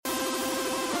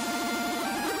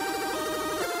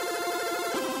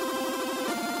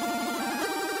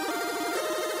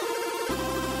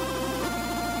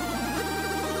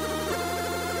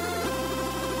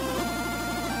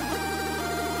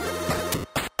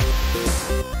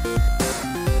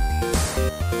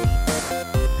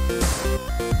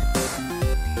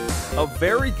A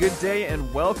very good day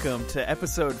and welcome to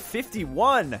episode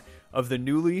 51 of the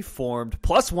newly formed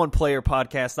Plus One Player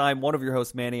podcast. I'm one of your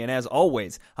hosts, Manny, and as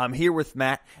always, I'm here with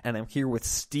Matt and I'm here with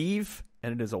Steve,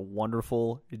 and it is a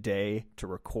wonderful day to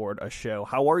record a show.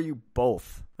 How are you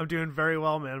both? I'm doing very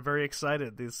well, man. Very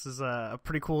excited. This is a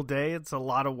pretty cool day. It's a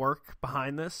lot of work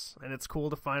behind this, and it's cool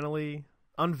to finally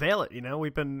unveil it. You know,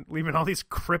 we've been leaving all these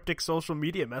cryptic social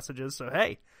media messages, so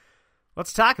hey,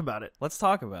 let's talk about it. Let's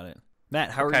talk about it.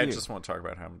 Matt, how are you? I just want to talk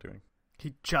about how I'm doing.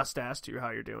 He just asked you how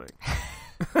you're doing.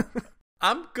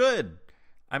 I'm good.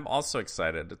 I'm also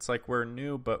excited. It's like we're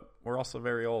new, but we're also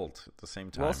very old at the same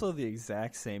time. We're also the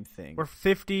exact same thing. We're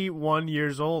 51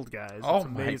 years old, guys. Oh it's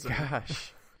amazing. my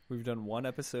gosh. We've done one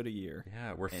episode a year.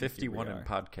 Yeah, we're 51 in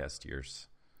podcast years.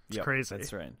 It's crazy.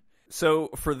 That's right. So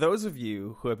for those of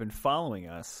you who have been following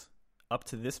us up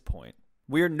to this point,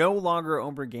 we are no longer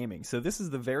Ombre Gaming. So this is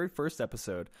the very first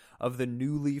episode of the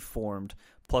newly formed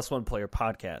Plus One Player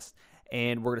podcast.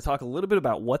 And we're going to talk a little bit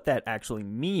about what that actually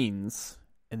means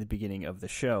in the beginning of the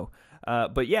show.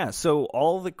 But yeah, so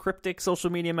all the cryptic social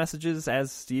media messages,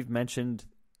 as Steve mentioned,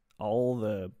 all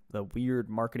the weird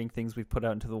marketing things we've put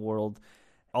out into the world,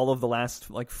 all of the last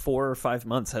 4 or 5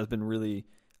 months has been really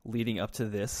leading up to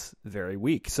this very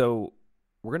week. So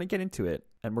we're going to get into it,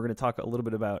 and we're going to talk a little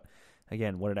bit about,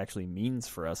 again, what it actually means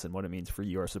for us and what it means for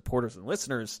you, our supporters and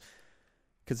listeners,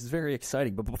 because it's very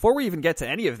exciting. But before we even get to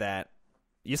any of that,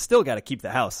 you still got to keep the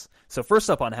house. So first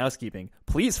up on housekeeping,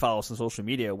 please follow us on social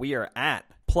media. We are at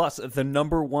Plus the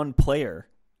Number One Player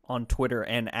on Twitter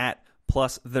and at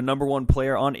Plus the Number One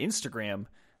Player on Instagram.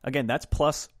 Again, that's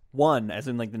plus one, as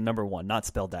in the number one, not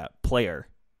spelled out, player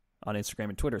on Instagram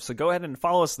and Twitter. So go ahead and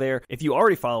follow us there. If you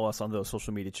already follow us on those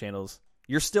social media channels,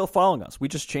 you're still following us. We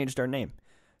just changed our name.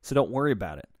 So don't worry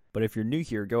about it. But if you're new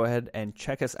here, go ahead and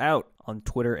check us out on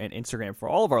Twitter and Instagram for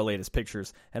all of our latest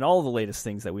pictures and all the latest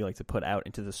things that we like to put out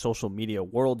into the social media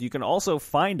world. You can also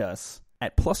find us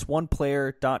at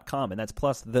plusoneplayer.com, and that's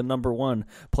plus the number one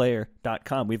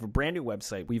player.com. We have a brand new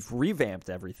website. We've revamped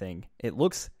everything. It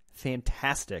looks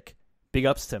fantastic. Big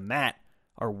ups to Matt,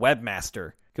 our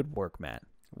webmaster. Good work, Matt.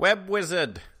 Web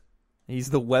wizard. He's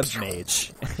the web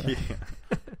mage. Yeah.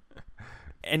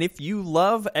 And if you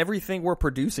love everything we're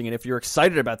producing, and if you're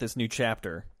excited about this new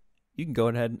chapter, you can go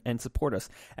ahead and support us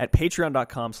at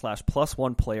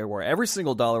patreon.com/plusoneplayer, where every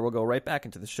single dollar will go right back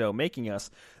into the show, making us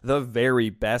the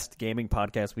very best gaming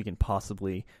podcast we can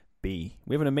possibly be.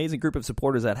 We have an amazing group of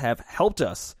supporters that have helped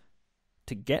us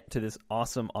to get to this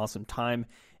awesome, awesome time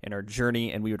in our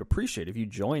journey, and we would appreciate if you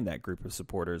join that group of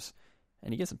supporters,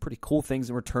 and you get some pretty cool things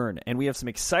in return. And we have some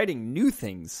exciting new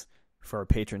things for our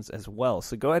patrons as well.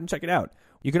 So go ahead and check it out.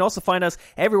 You can also find us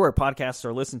everywhere podcasts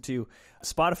are listened to: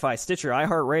 Spotify, Stitcher,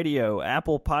 iHeartRadio,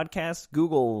 Apple Podcasts,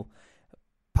 Google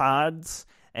Pods,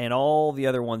 and all the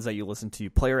other ones that you listen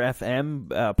to. Player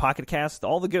FM, Pocket Cast,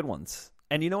 all the good ones.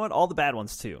 And you know what? All the bad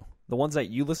ones too. The ones that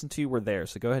you listen to were there.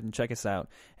 So go ahead and check us out.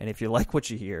 And if you like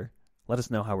what you hear, let us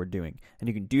know how we're doing. And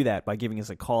you can do that by giving us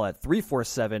a call at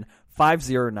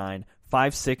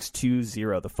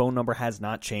 347-509-5620. The phone number has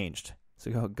not changed.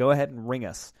 So go ahead and ring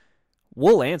us.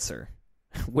 We'll answer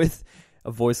with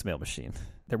a voicemail machine.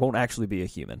 There won't actually be a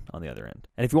human on the other end.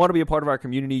 And if you want to be a part of our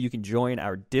community, you can join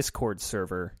our Discord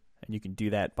server. And you can do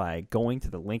that by going to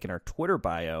the link in our Twitter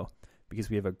bio, because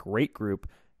we have a great group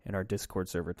in our Discord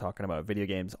server talking about video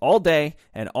games all day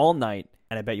and all night.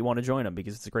 And I bet you want to join them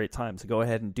because it's a great time. So go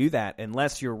ahead and do that,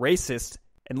 unless you're racist.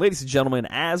 And ladies and gentlemen,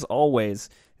 as always,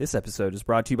 this episode is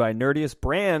brought to you by Nerdiest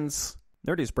Brands.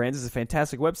 Nerdiest Brands is a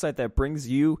fantastic website that brings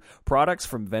you products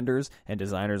from vendors and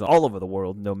designers all over the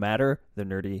world, no matter the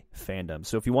nerdy fandom.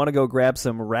 So if you want to go grab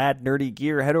some rad nerdy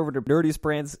gear, head over to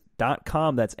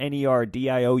nerdiestbrands.com. That's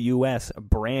NERDIOUS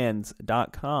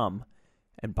brands.com,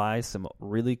 and buy some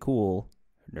really cool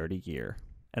nerdy gear.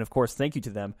 And of course, thank you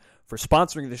to them for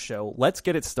sponsoring the show. Let's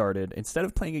get it started. Instead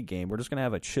of playing a game, we're just going to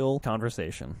have a chill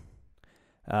conversation.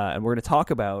 And we're going to talk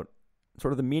about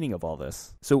sort of the meaning of all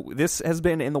this. So this has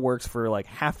been in the works for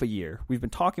half a year. We've been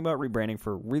talking about rebranding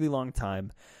for a really long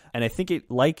time. And I think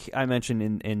it, like I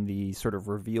mentioned in the sort of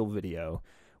reveal video,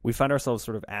 we found ourselves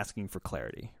sort of asking for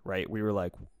clarity, right? We were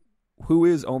like, who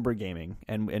is Ombre Gaming?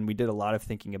 And we did a lot of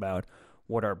thinking about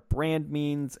what our brand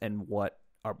means and what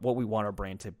we want our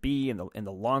brand to be in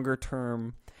the longer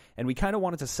term. And we kind of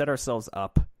wanted to set ourselves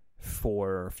up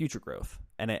for future growth.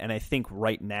 And I think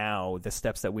right now the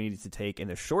steps that we needed to take in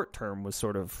the short term was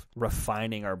sort of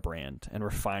refining our brand and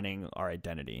refining our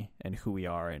identity and who we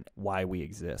are and why we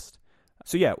exist.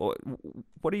 So yeah,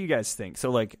 what do you guys think?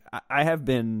 So I have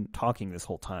been talking this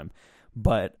whole time,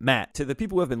 But Matt, to the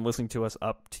people who have been listening to us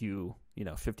up to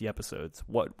 50 episodes,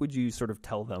 what would you sort of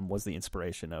tell them was the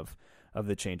inspiration of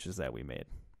the changes that we made?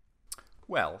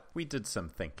 Well, we did some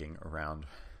thinking around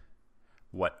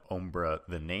what Ombra,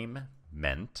 the name,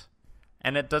 meant,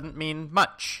 and it doesn't mean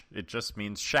much. It just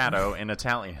means shadow in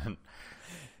Italian.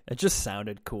 It just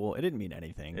sounded cool. It didn't mean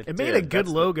anything. It made a good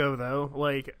logo, though.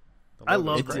 Like, I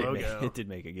love the logo. It did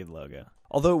make a good logo.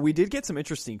 Although we did get some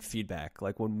interesting feedback.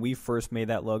 Like when we first made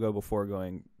that logo before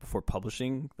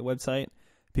publishing the website,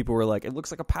 people were like, "It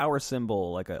looks like a power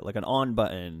symbol, like an on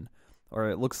button, or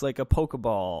it looks like a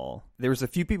Pokeball." There was a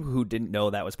few people who didn't know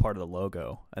that was part of the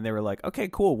logo, and they were like, "Okay,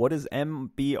 cool. What is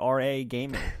MBRA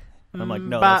Gaming?" And I'm like,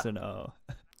 "No, that's an O."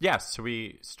 Yeah, so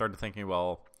we started thinking,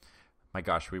 well, my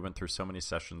gosh, we went through so many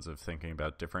sessions of thinking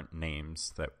about different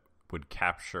names that would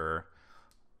capture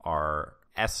our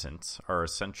essence, our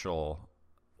essential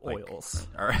oils,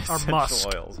 our essential musk.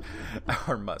 oils,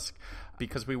 our musk,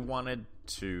 because we wanted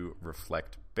to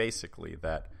reflect basically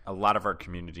that a lot of our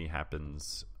community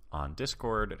happens on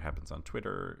Discord, it happens on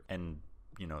Twitter, and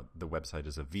the website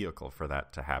is a vehicle for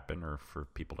that to happen or for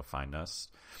people to find us.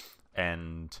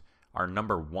 And our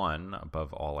number one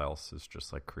above all else is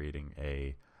just like creating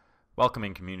a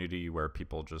welcoming community where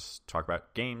people just talk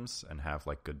about games and have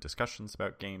like good discussions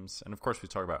about games. And of course we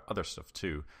talk about other stuff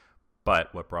too,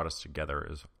 but what brought us together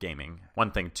is gaming.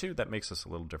 One thing too that makes us a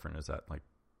little different is that like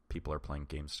people are playing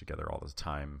games together all the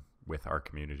time with our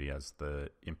community as the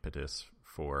impetus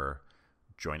for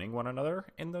joining one another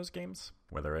in those games,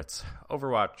 whether it's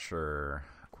Overwatch or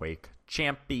Quake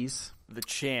Champies, the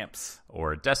champs,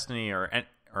 or Destiny or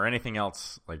anything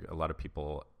else. Like a lot of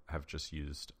people have just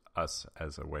used us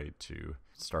as a way to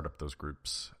start up those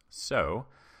groups. So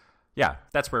yeah,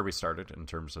 that's where we started in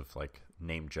terms of like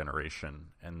name generation.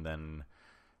 And then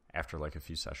after like a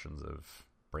few sessions of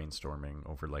brainstorming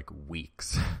over like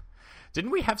weeks,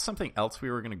 didn't we have something else we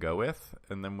were going to go with?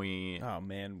 And then oh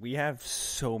man, we have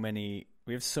so many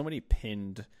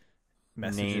pinned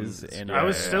messages names. in I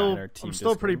was our team I'm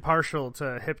still Discord. pretty partial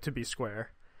to Hip to be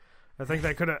Square. I think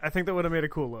that would have made a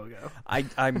cool logo.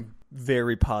 I'm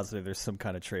very positive there's some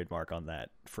kind of trademark on that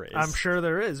phrase. I'm sure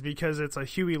there is because it's a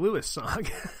Huey Lewis song.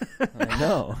 I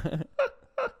know.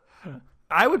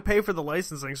 I would pay for the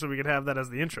licensing so we could have that as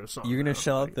the intro song. You're going to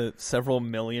shell out the several $1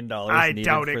 million I needed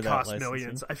doubt for it that costs licensing?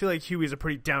 millions. I feel like Huey's a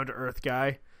pretty down-to-earth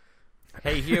guy.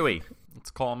 Hey, Huey, let's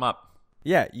call him up.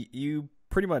 Yeah, you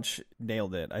pretty much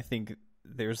nailed it. I think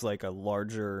there's like a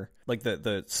larger, like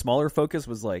the smaller focus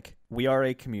was like, we are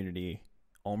a community.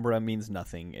 Ombra means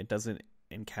nothing. It doesn't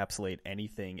encapsulate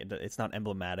anything. It's not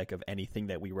emblematic of anything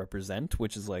that we represent,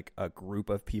 which is like a group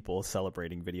of people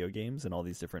celebrating video games in all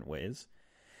these different ways.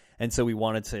 And so we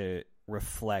wanted to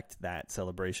reflect that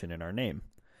celebration in our name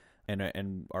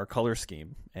and our color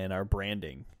scheme and our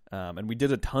branding. And we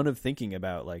did a ton of thinking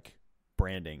about like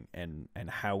branding and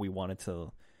how we wanted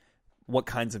to, what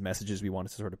kinds of messages we wanted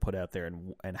to sort of put out there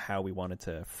and how we wanted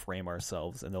to frame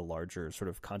ourselves in the larger sort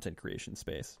of content creation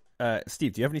space.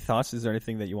 Steve, do you have any thoughts? Is there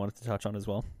anything that you wanted to touch on as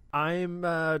well? I'm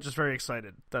just very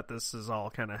excited that this is all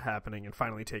kind of happening and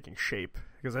finally taking shape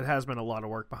because it has been a lot of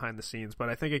work behind the scenes, but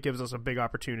I think it gives us a big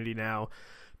opportunity now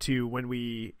to, when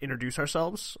we introduce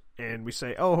ourselves and we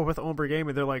say, oh, we're with Ombra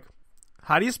Gaming, they're like,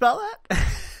 how do you spell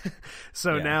that?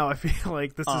 So Yeah. Now I feel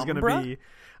like this is going to Ombra? be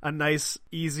a nice,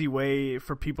 easy way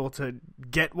for people to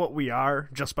get what we are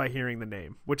just by hearing the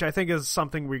name, which I think is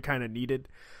something we kind of needed.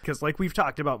 Because like we've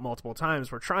talked about multiple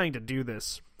times, we're trying to do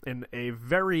this in a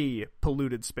very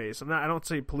polluted space. I don't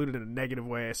say polluted in a negative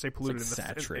way. I say polluted It's like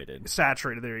in the saturated.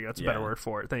 Saturated, there you go. It's a better Yeah. word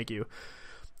for it. Thank you.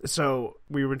 So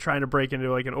we were trying to break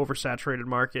into like an oversaturated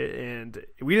market, and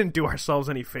we didn't do ourselves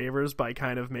any favors by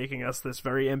kind of making us this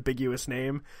very ambiguous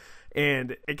name.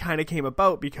 And it kind of came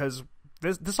about because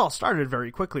this all started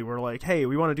very quickly. We're like, hey,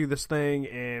 we want to do this thing,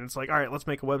 and it's like, all right, let's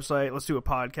make a website, let's do a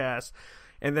podcast.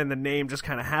 And then the name just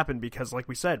kind of happened because, like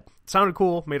we said, it sounded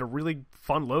cool, made a really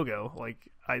fun logo. Like,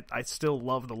 I still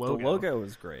love the logo. The logo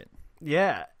was great.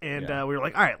 Yeah, and Yeah. we were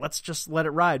like, all right, let's just let it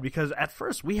ride, because at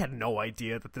first we had no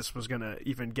idea that this was going to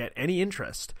even get any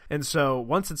interest. And so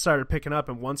once it started picking up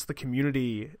and once the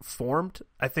community formed,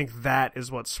 I think that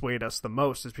is what swayed us the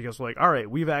most, is because we're like, all right,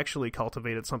 we've actually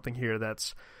cultivated something here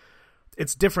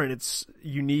it's different, it's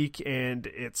unique, and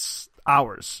it's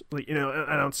ours. Like, you know,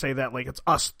 I don't say that like it's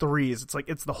us threes. It's like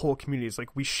it's the whole community. It's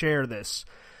like we share this.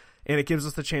 And it gives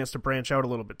us the chance to branch out a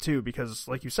little bit too, because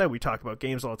like you said, we talk about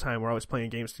games all the time. We're always playing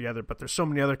games together, but there's so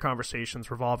many other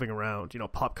conversations revolving around, you know,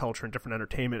 pop culture and different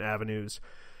entertainment avenues.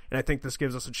 And I think this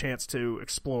gives us a chance to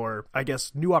explore, I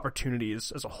guess, new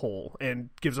opportunities as a whole, and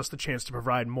gives us the chance to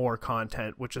provide more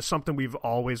content, which is something we've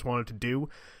always wanted to do,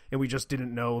 and we just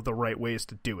didn't know the right ways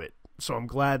to do it. So I'm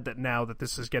glad that now that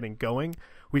this is getting going,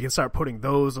 we can start putting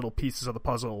those little pieces of the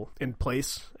puzzle in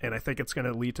place. And I think it's going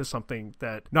to lead to something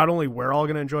that not only we're all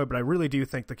going to enjoy, but I really do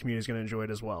think the community is going to enjoy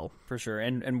it as well. For sure.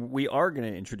 And we are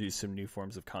going to introduce some new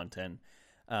forms of content.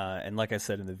 And like I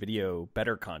said in the video,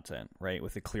 better content, right?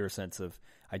 With a clear sense of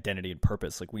identity and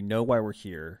purpose. Like, we know why we're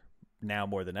here now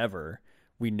more than ever.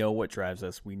 We know what drives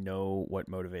us. We know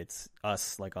what motivates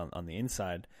us, like on the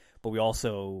inside. But we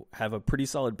also have a pretty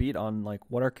solid beat on like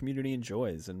what our community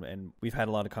enjoys, and we've had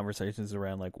a lot of conversations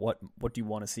around like what do you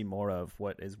want to see more of,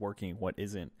 what is working, what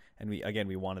isn't, and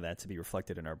we wanted that to be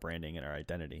reflected in our branding and our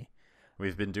identity.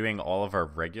 We've been doing all of our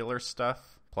regular stuff,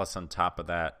 plus on top of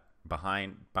that,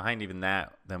 behind even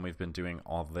that, then we've been doing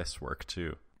all this work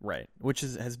too. Right, which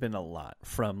has been a lot.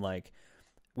 From like,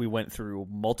 we went through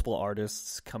multiple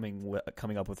artists coming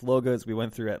up with logos. We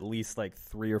went through at least like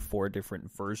 3 or 4 different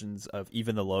versions of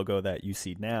even the logo that you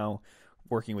see now,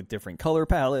 working with different color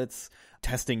palettes,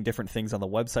 testing different things on the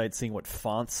website, seeing what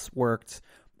fonts worked.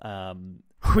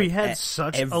 We had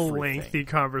such everything. a lengthy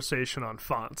conversation on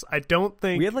fonts. I don't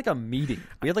think we had like a meeting.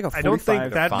 We had like a 45 I don't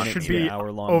think that should be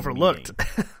hour-long overlooked.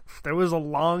 meeting. There was a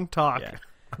long talk. Yeah.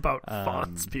 About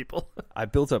fonts, people. I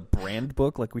built a brand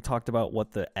book. Like, we talked about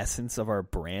what the essence of our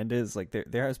brand is. Like,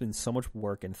 there has been so much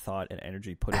work and thought and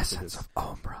energy put into this. Essence of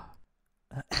Umbra.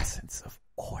 Essence of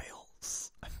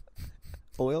oils.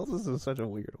 Oils is such a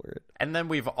weird word. And then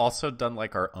we've also done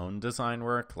like our own design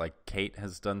work. Like, Kate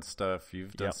has done stuff.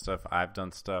 You've done Yep. stuff. I've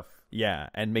done stuff. Yeah,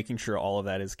 and making sure all of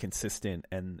that is consistent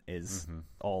and is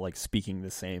all like speaking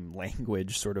the same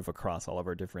language sort of across all of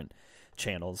our different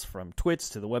channels, from Twitch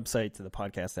to the website to the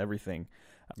podcast, everything.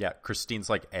 Yeah, Christine's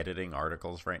like editing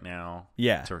articles right now.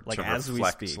 Yeah, to like reflect, as we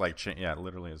speak. Like, yeah,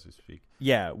 literally as we speak.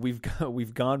 Yeah,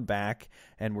 we've gone back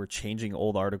and we're changing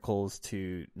old articles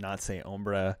to not say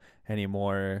Umbra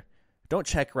anymore. Don't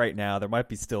check right now. There might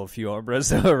be still a few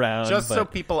Umbras around. Just so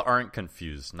people aren't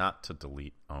confused, not to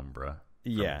delete Umbra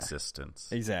from Yeah.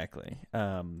 existence. Exactly.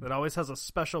 It always has a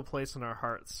special place in our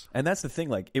hearts. And that's the thing,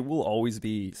 like, it will always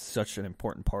be such an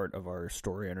important part of our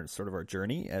story and sort of our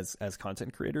journey as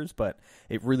content creators, but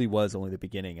it really was only the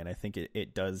beginning. And I think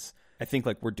it does, I think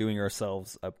like we're doing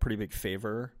ourselves a pretty big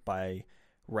favor by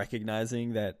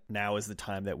recognizing that now is the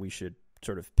time that we should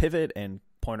sort of pivot and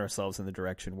point ourselves in the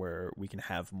direction where we can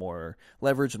have more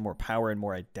leverage and more power and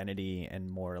more identity and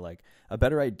more like a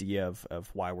better idea of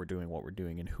why we're doing what we're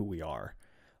doing and who we are.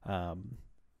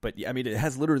 But yeah, I mean, it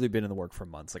has literally been in the work for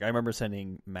months. Like, I remember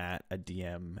sending Matt a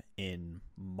DM in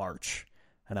March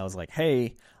and I was like,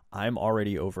 hey, I'm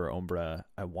already over Umbra.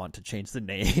 I want to change the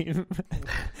name.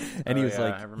 And he was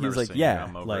like,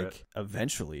 yeah, like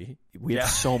eventually we have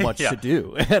so much to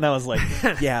do. And I was like,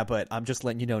 yeah, but I'm just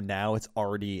letting you know now it's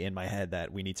already in my head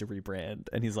that we need to rebrand.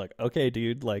 And he's like, okay,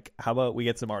 dude, like, how about we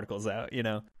get some articles out, you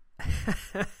know?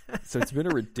 So it's been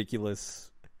a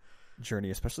ridiculous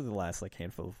journey, especially the last like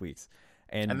handful of weeks.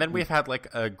 And then we've had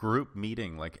like a group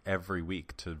meeting like every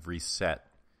week to reset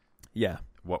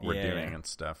what we're doing and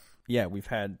stuff. Yeah, we've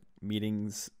had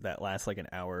meetings that last like an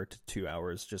hour to 2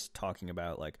 hours just talking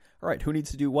about like, all right, who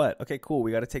needs to do what? Okay, cool.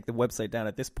 We got to take the website down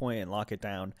at this point and lock it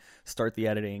down, start the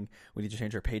editing. We need to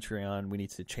change our Patreon. We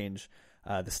need to change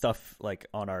the stuff like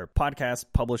on our podcast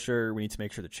publisher. We need to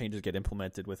make sure the changes get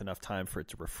implemented with enough time for it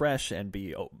to refresh and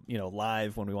be, you know,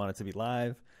 live when we want it to be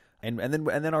live. And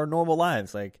then our normal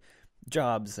lives, like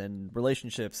jobs and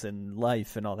relationships and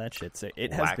life and all that shit. So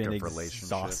it has been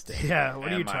exhausting. Yeah,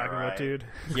 what are you talking about, dude?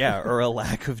 Yeah, or a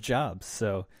lack of jobs.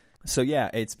 So yeah,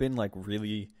 it's been like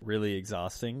really, really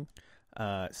exhausting.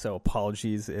 So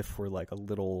apologies if we're like a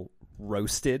little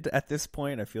roasted at this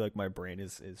point. I feel like my brain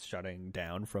is shutting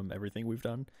down from everything we've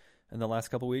done in the last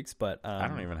couple weeks. But I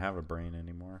don't even have a brain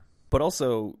anymore. But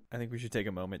also, I think we should take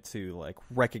a moment to like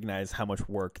recognize how much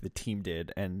work the team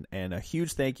did, and a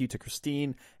huge thank you to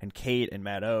Christine and Kate and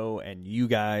Matt O and you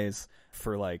guys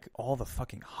for like all the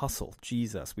fucking hustle.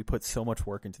 Jesus, we put so much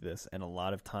work into this and a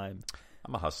lot of time.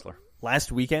 I'm a hustler. Last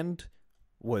weekend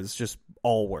was just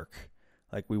all work.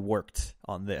 Like, we worked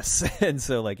on this, and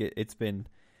so like it's been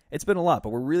a lot. But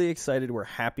we're really excited. We're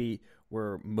happy.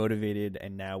 We're motivated,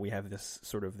 and now we have this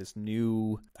sort of this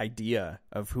new idea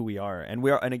of who we are. And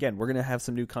again, we're going to have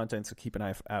some new content, so keep an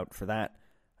eye out for that.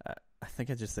 I think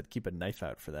I just said keep a knife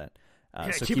out for that.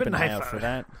 So keep an eye out for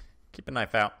that. Keep a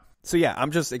knife out. So yeah,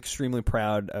 I'm just extremely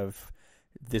proud of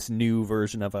this new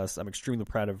version of us. I'm extremely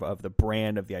proud of the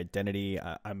brand, of the identity.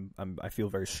 I feel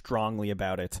very strongly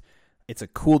about it. It's a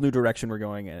cool new direction we're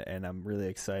going, and I'm really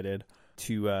excited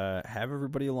to have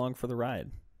everybody along for the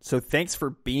ride. So thanks for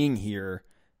being here,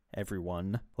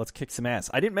 everyone. Let's kick some ass.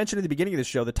 I didn't mention at the beginning of the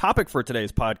show, the topic for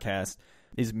today's podcast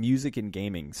is music and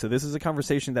gaming. So this is a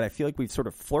conversation that I feel like we've sort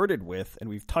of flirted with and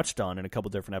we've touched on in a couple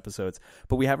different episodes,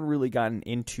 but we haven't really gotten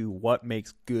into what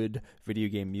makes good video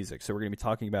game music. So we're going to be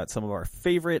talking about some of our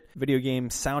favorite video game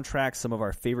soundtracks, some of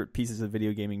our favorite pieces of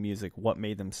video gaming music, what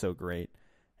made them so great,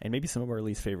 and maybe some of our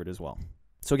least favorite as well.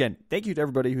 So again, thank you to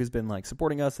everybody who's been like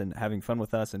supporting us and having fun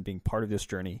with us and being part of this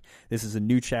journey. This is a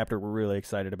new chapter we're really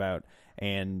excited about,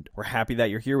 and we're happy that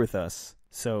you're here with us.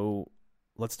 So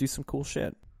let's do some cool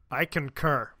shit. I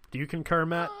concur. Do you concur,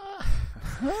 Matt?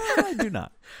 I do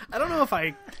not. I don't know if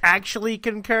I actually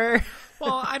concur.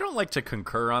 Well, I don't like to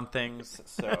concur on things,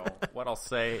 so what I'll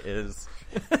say is...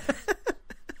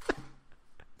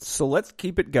 So let's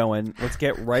keep it going. Let's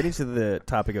get right into the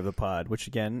topic of the pod, which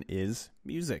again is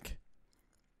music.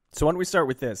 So why don't we start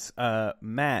with this?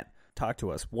 Matt, talk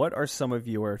to us. What are some of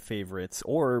your favorites,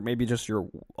 or maybe just your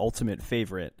ultimate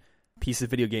favorite piece of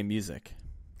video game music?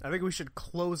 I think we should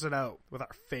close it out with our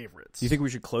favorites. You think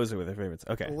we should close it with our favorites?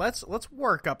 Okay. Let's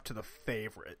work up to the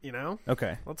favorite, you know?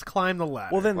 Okay. Let's climb the ladder.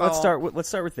 Well, then let's start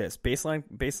with this.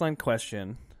 Baseline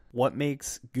question. What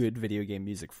makes good video game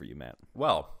music for you, Matt?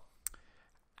 Well,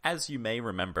 as you may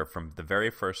remember from the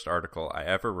very first article I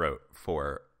ever wrote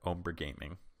for Ombre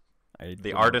Gaming,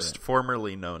 the artist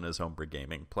formerly known as Ombre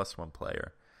Gaming, plus one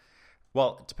player.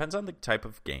 Well, it depends on the type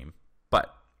of game,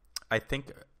 but I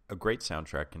think a great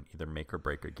soundtrack can either make or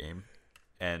break a game.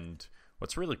 And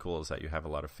what's really cool is that you have a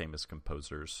lot of famous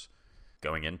composers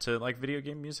going into like video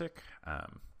game music,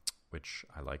 which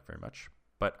I like very much.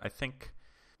 But I think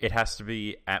it has to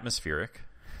be atmospheric,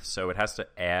 so it has to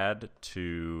add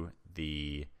to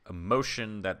the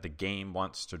emotion that the game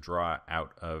wants to draw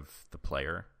out of the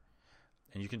player.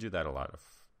 And you can do that a lot of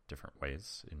different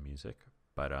ways in music.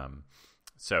 But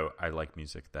so I like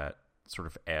music that sort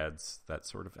of adds that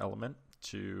sort of element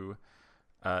to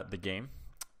the game,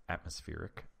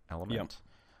 atmospheric element. Yep.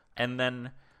 And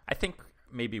then I think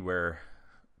maybe where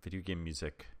video game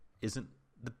music isn't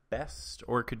the best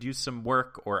or could use some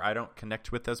work or I don't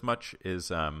connect with as much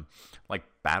is like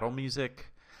battle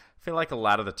music. I feel like a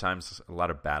lot of the times a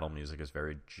lot of battle music is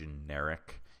very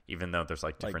generic, even though there's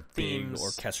like different themes, big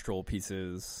orchestral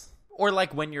pieces, or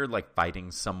like when you're like fighting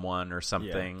someone or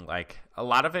something. Like a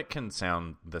lot of it can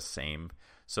sound the same.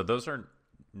 So those are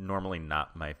normally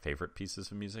not my favorite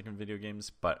pieces of music in video games,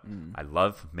 but I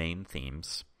love main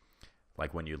themes.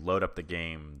 Like when you load up the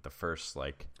game, the first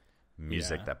like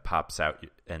music that pops out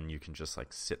and you can just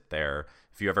like sit there.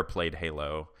 If you ever played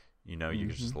Halo, you know, you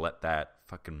can just let that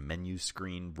fucking menu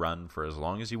screen run for as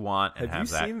long as you want and have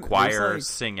that choir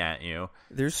sing at you.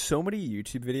 There's so many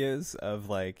YouTube videos of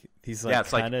like these like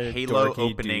it's like Halo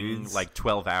opening dudes. Like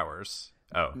 12 hours.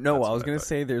 Oh no, I was gonna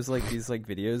say there's like these like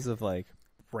videos of like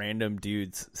random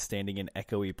dudes standing in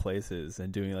echoey places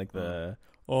and doing like the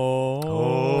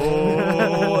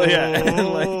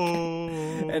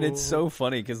and it's so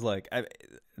funny because like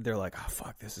they're like, oh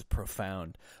fuck, this is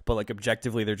profound, but like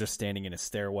objectively they're just standing in a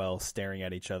stairwell staring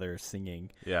at each other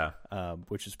singing,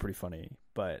 which is pretty funny.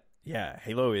 But yeah,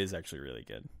 Halo is actually really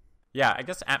good. Yeah, I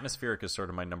guess atmospheric is sort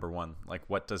of my number one. Like,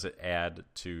 what does it add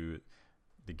to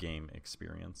the game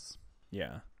experience?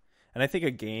 Yeah, and I think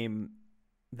a game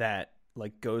that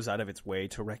like goes out of its way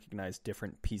to recognize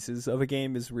different pieces of a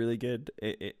game is really good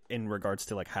in regards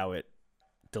to like how it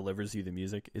delivers you the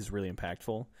music is really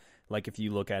impactful. Like if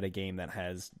you look at a game that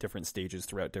has different stages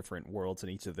throughout different worlds and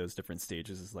each of those different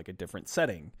stages is like a different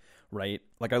setting, right?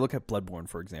 Like I look at Bloodborne,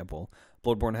 for example.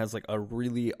 Bloodborne has like a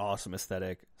really awesome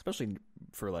aesthetic, especially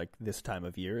for like this time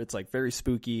of year. It's like very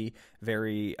spooky,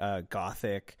 very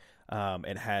gothic.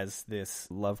 It has this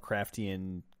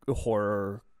Lovecraftian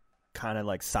horror kind of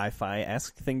like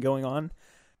sci-fi-esque thing going on.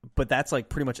 But that's like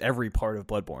pretty much every part of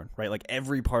Bloodborne, right? Like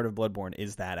every part of Bloodborne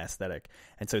is that aesthetic.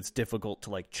 And so it's difficult to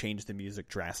like change the music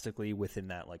drastically within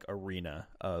that like arena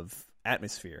of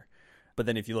atmosphere. But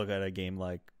then if you look at a game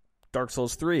like Dark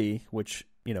Souls 3, which,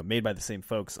 you know, made by the same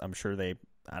folks, I'm sure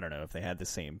I don't know if they had the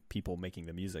same people making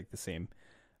the music, the same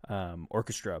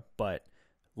orchestra, but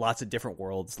lots of different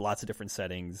worlds, lots of different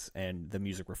settings, and the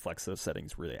music reflects those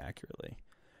settings really accurately.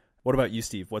 What about you,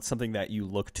 Steve? What's something that you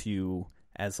look to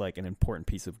as like an important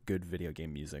piece of good video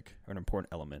game music or an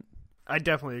important element? I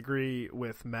definitely agree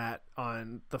with Matt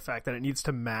on the fact that it needs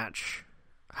to match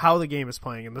how the game is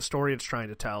playing and the story it's trying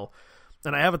to tell.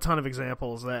 And I have a ton of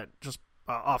examples that just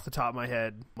off the top of my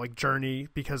head, like Journey,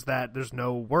 because there's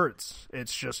no words.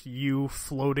 It's just you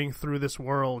floating through this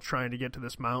world trying to get to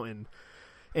this mountain.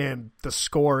 And the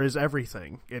score is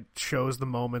everything. It shows the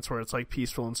moments where it's like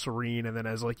peaceful and serene, and then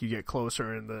as like you get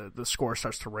closer and the score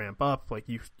starts to ramp up, like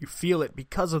you feel it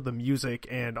because of the music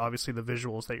and obviously the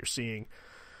visuals that you're seeing.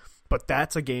 But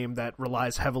that's a game that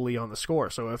relies heavily on the score.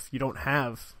 So if you don't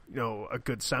have, a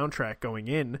good soundtrack going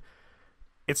in,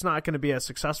 it's not going to be as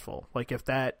successful. Like if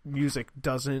that music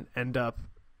doesn't end up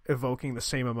evoking the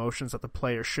same emotions that the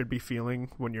player should be feeling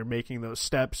when you're making those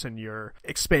steps and you're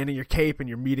expanding your cape and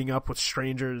you're meeting up with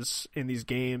strangers in these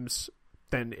games,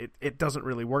 then it doesn't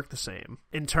really work the same.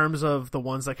 In terms of the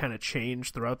ones that kind of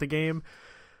change throughout the game,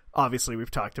 obviously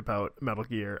we've talked about Metal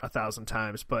Gear 1,000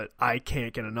 times, but I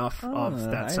can't get enough of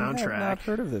that soundtrack. I have not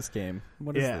heard of this game.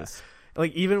 What is this?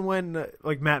 Like even when,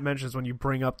 like Matt mentions, when you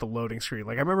bring up the loading screen,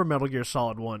 like I remember Metal Gear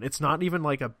Solid 1, it's not even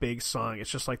like a big song. It's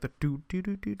just like the do do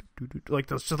do do do do, like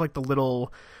it's just like the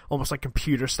little, almost like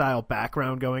computer style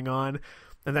background going on,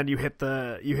 and then you hit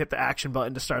the action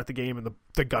button to start the game, and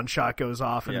the gunshot goes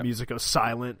off, and the music goes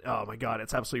silent. Oh my god,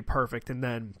 it's absolutely perfect. And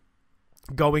then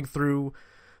going through,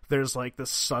 there's like this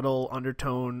subtle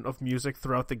undertone of music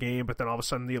throughout the game, but then all of a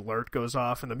sudden the alert goes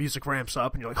off and the music ramps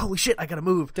up, and you're like, holy shit, I gotta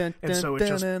move. And so it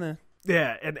just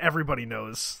yeah, and everybody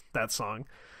knows that song.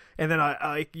 And then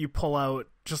you pull out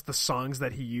just the songs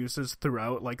that he uses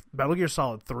throughout. Like Metal Gear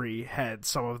Solid 3 had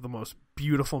some of the most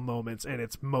beautiful moments, and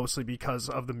it's mostly because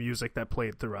of the music that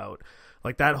played throughout.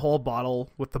 Like that whole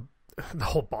bottle with the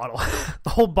whole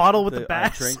bottle with the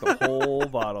bass. I drank the whole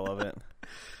bottle of it.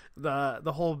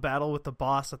 The whole battle with the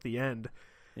boss at the end.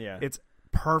 Yeah, it's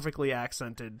perfectly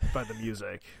accented by the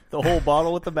music. The whole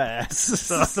bottle with the bass.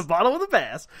 So the bottle with the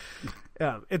bass.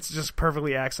 It's just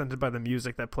perfectly accented by the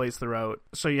music that plays throughout.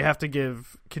 So you have to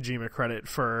give Kojima credit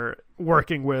for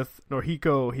working with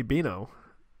Noriko Hibino.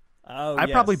 Oh, I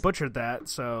probably butchered that,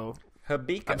 so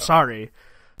Hibiko. I'm sorry.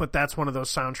 But that's one of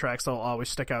those soundtracks that'll always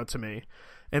stick out to me.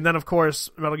 And then, of course,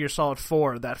 Metal Gear Solid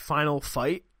 4, that final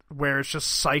fight, where it's just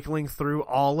cycling through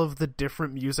all of the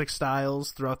different music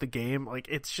styles throughout the game. Like,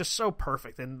 it's just so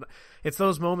perfect. And it's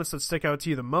those moments that stick out to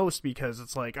you the most because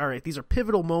it's like, all right, these are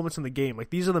pivotal moments in the game. Like,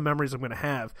 these are the memories I'm going to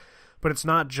have. But it's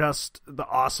not just the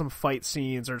awesome fight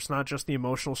scenes, or it's not just the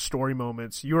emotional story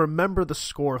moments. You remember the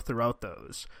score throughout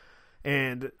those.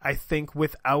 And I think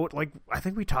without, like, I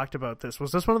think we talked about this.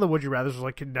 Was this one of the Would You Rathers was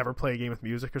like, could never play a game with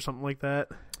music or something like that?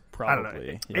 Probably. I don't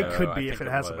know. Yeah. It could be if it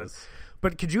hasn't been.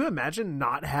 But could you imagine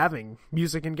not having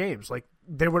music in games? Like,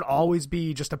 there would always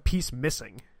be just a piece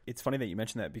missing. It's funny that you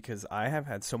mentioned that because I have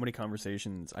had so many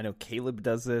conversations. I know Caleb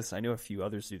does this. I know a few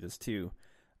others do this too.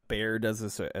 Bear does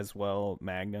this as well.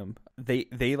 Magnum. They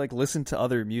like listen to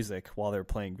other music while they're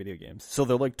playing video games. So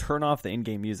they'll like turn off the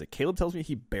in-game music. Caleb tells me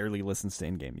he barely listens to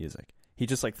in-game music. He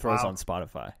just like throws on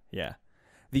Spotify. Yeah.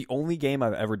 The only game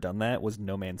I've ever done that was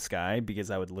No Man's Sky because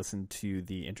I would listen to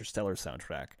the Interstellar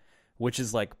soundtrack, which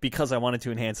is like because I wanted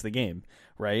to enhance the game,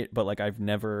 right? But like I've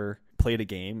never played a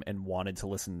game and wanted to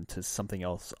listen to something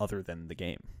else other than the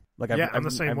game. Like I'm the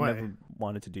same way. I've never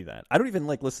wanted to do that. I don't even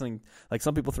like listening. Like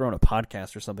some people throw on a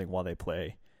podcast or something while they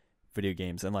play video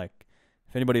games, and like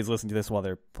if anybody's listening to this while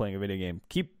they're playing a video game,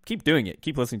 keep doing it.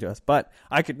 Keep listening to us. But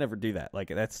I could never do that. Like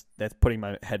that's putting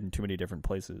my head in too many different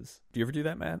places. Do you ever do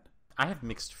that, Matt? I have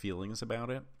mixed feelings about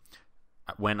it.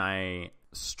 When I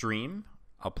stream,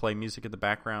 I'll play music in the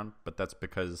background, but that's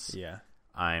because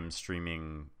I'm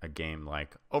streaming a game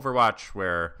like Overwatch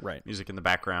where music in the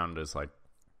background is like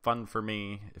fun for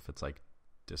me if it's like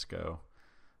disco.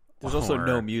 There's also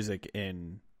no music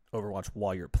in Overwatch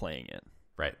while you're playing it.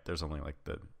 Right. There's only like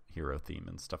the hero theme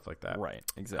and stuff like that. Right.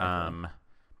 Exactly.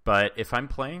 But if I'm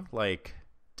playing like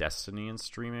Destiny and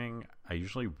streaming, I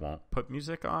usually won't put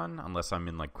music on unless I'm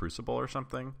in like Crucible or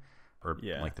something, or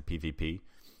like the PvP.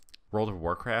 World of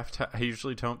Warcraft, I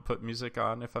usually don't put music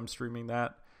on if I'm streaming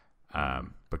that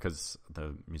because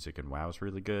the music in WoW is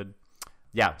really good.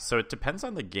 Yeah, so it depends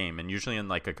on the game, and usually in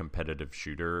like a competitive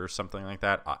shooter or something like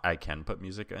that, I can put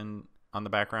music in on the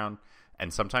background,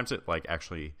 and sometimes it like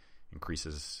actually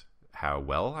increases how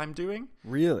well I'm doing.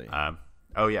 Really?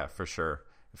 Oh yeah, for sure.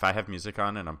 If I have music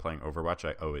on and I'm playing Overwatch,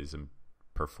 I always am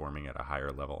performing at a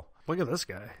higher level. Look at this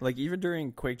guy. Like even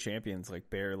during Quake Champions, like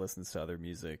Bear listens to other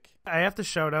music. I have to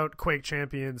shout out Quake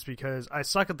Champions because I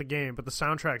suck at the game, but the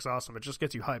soundtrack's awesome. It just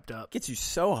gets you hyped up. Gets you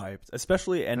so hyped,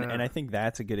 especially and I think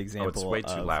that's a good example. It's way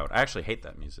too loud. I actually hate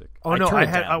that music. Oh no,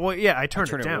 I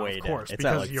turned it down, of course, it's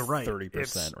because at like you're right.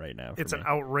 30% right now. It's an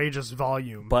outrageous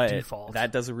volume but default.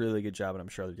 That does a really good job, and I'm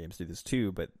sure other games do this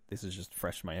too. But this is just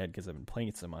fresh in my head because I've been playing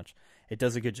it so much. It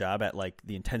does a good job at like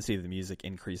the intensity of the music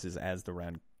increases as the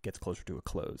round gets closer to a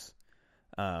close.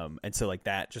 And so like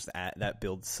that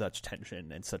builds such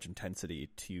tension and such intensity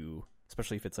to,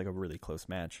 especially if it's like a really close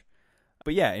match.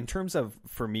 But yeah, in terms of,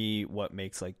 for me, what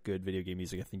makes like good video game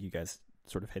music, I think you guys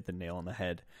sort of hit the nail on the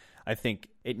head. I think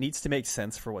it needs to make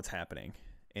sense for what's happening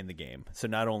in the game. So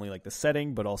not only like the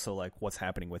setting, but also like what's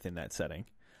happening within that setting.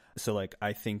 So like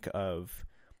I think of,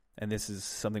 and this is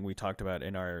something we talked about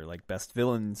in our like best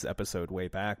villains episode way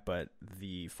back, but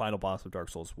the final boss of Dark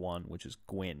Souls 1, which is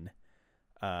Gwyn,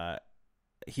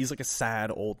 he's like a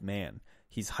sad old man.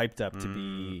 He's hyped up to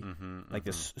be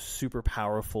this super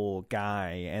powerful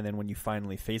guy, and then when you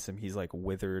finally face him, he's like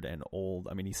withered and old.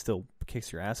 I mean, he still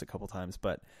kicks your ass a couple times,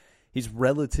 but he's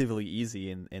relatively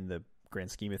easy in the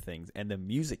grand scheme of things. And the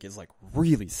music is like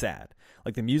really sad.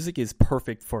 Like the music is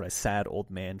perfect for a sad old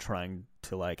man trying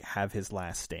to like have his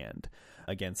last stand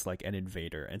against like an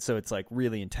invader, and so it's like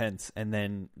really intense. And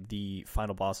then the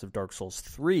final boss of Dark Souls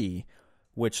 3,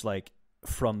 which like,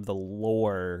 from the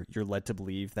lore, you're led to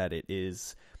believe that it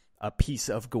is a piece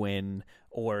of Gwyn,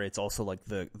 or it's also like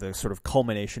the sort of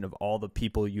culmination of all the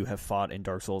people you have fought in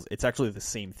Dark Souls. It's actually the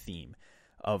same theme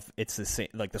of, it's the same,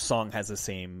 like the song has the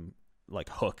same like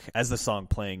hook as the song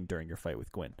playing during your fight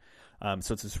with Gwyn.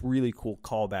 So it's this really cool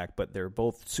callback, but they're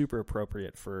both super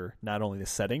appropriate for not only the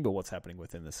setting, but what's happening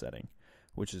within the setting,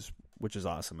 which is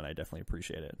awesome, and I definitely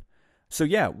appreciate it. So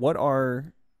yeah, what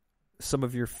are some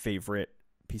of your favorite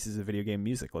pieces of video game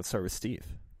music? Let's start with Steve.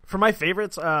 For my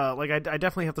favorites, I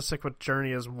definitely have to stick with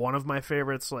Journey as one of my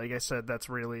favorites. Like I said, that's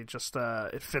really just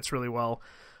it fits really well.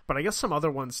 But I guess some other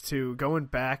ones too. Going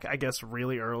back, I guess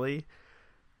really early,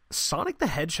 Sonic the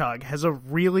Hedgehog has a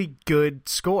really good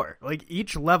score. Like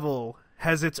each level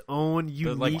has its own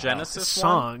unique like Genesis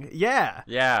song. One? Yeah.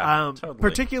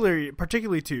 Totally.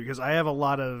 Particularly too, because I have a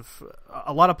lot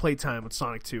of playtime with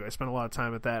Sonic 2. I spent a lot of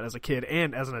time with that as a kid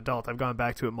and as an adult. I've gone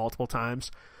back to it multiple times.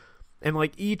 And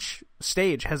like each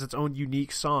stage has its own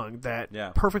unique song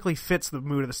that perfectly fits the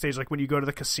mood of the stage. Like when you go to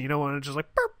the casino and it's just like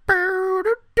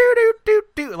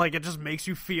like it just makes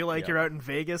you feel like you're out in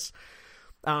Vegas.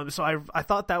 So I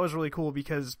thought that was really cool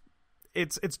because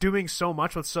it's doing so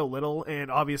much with so little.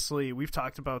 And obviously we've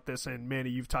talked about this, and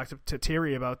Manny, you've talked to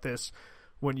Thierry about this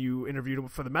when you interviewed him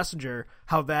for The Messenger,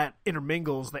 how that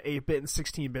intermingles the 8-bit and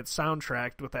 16-bit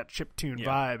soundtrack with that chiptune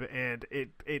vibe. And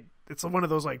it's one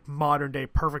of those like modern day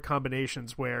perfect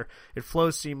combinations where it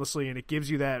flows seamlessly and it gives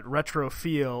you that retro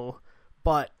feel,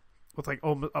 but with like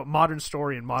a modern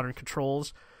story and modern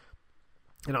controls.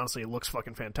 And honestly, it looks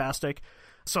fucking fantastic.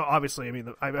 So obviously, I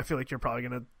mean, I feel like you're probably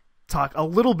going to talk a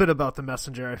little bit about The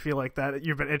Messenger. I feel like that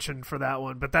you've been itching for that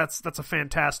one, but that's a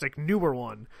fantastic newer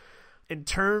one. In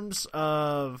terms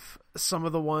of some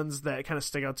of the ones that kind of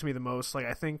stick out to me the most, like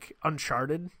I think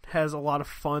Uncharted has a lot of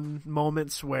fun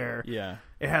moments where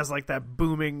it has like that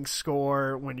booming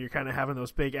score when you're kind of having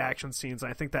those big action scenes. And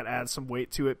I think that adds some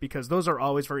weight to it because those are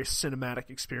always very cinematic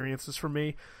experiences for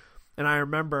me. And I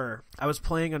remember I was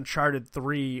playing Uncharted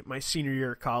 3 my senior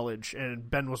year of college, and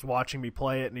Ben was watching me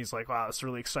play it, and he's like, wow, this is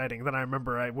really exciting. And then I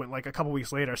remember I went like a couple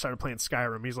weeks later, I started playing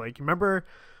Skyrim. He's like, you remember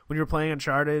when you were playing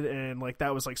Uncharted and like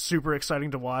that was like super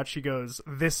exciting to watch? He goes,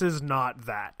 this is not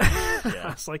that.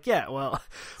 I was like, yeah, well,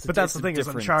 but that's the thing is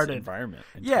Uncharted environment.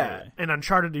 And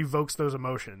Uncharted evokes those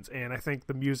emotions, and I think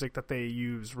the music that they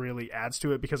use really adds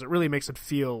to it because it really makes it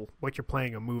feel like you're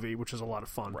playing a movie, which is a lot of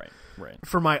fun. Right.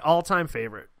 For my all-time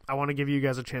favorite, I want to give you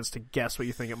guys a chance to guess what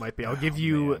you think it might be. I'll give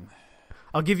you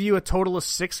a total of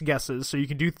 6 guesses, so you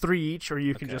can do 3 each, or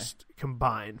you can just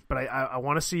combine. But I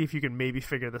want to see if you can maybe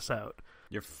figure this out.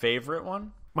 Your favorite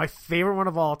one? My favorite one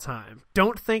of all time.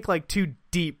 Don't think like too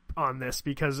deep on this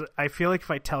because I feel like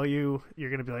if I tell you, you're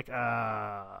going to be like,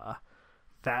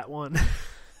 that one.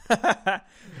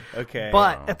 Okay.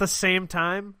 But at the same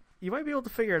time, you might be able to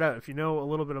figure it out if you know a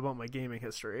little bit about my gaming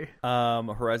history.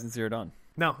 Horizon Zero Dawn.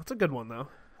 No, it's a good one though.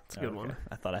 It's a good one.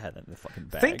 I thought I had that in the fucking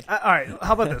bag. All right,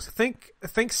 how about this? Think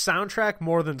soundtrack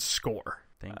more than score.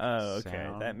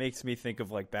 That makes me think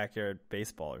of like Backyard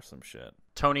Baseball or some shit.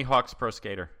 Tony Hawk's Pro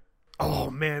Skater.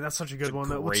 Oh man, that's such a good one.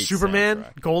 With great Superman,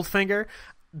 soundtrack. Goldfinger.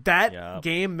 That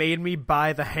game made me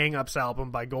buy the Hang Ups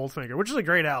album by Goldfinger, which is a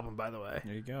great album, by the way.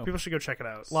 There you go. People should go check it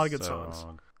out. A lot of good songs.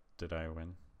 Did I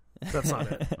win? That's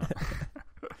not it.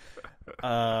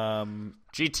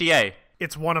 GTA.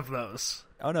 It's one of those.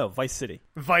 Oh no, Vice City.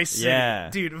 Vice City.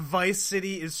 Yeah. Dude, Vice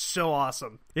City is so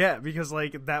awesome. Yeah, because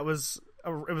like that was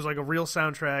it was like a real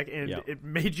soundtrack, and it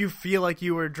made you feel like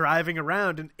you were driving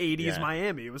around in 80s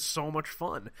Miami. It was so much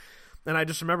fun. And I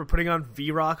just remember putting on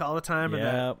V-Rock all the time, and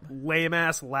that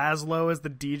lame-ass Laszlo as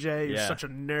the DJ. He was such a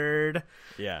nerd.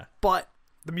 Yeah. But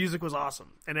the music was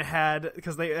awesome. And it had,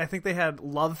 because I think they had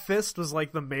Love Fist was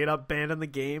like the made-up band in the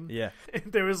game. Yeah.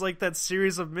 And there was like that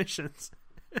series of missions.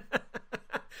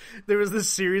 There was this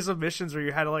series of missions where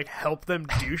you had to like help them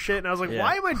do shit, and I was like,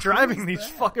 why am I driving these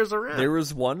fuckers around? There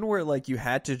was one where like you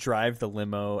had to drive the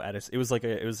limo at it was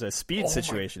a speed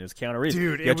situation. It was Keanu Reeves.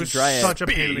 Dude, you it had was to drive such a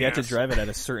pain in the You had to ass. drive it at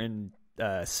a certain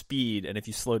speed, and if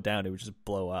you slowed down, it would just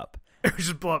blow up. It was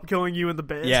just blow up, killing you and the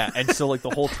band. Yeah, and so like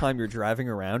the whole time you're driving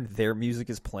around, their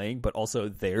music is playing, but also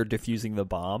they're defusing the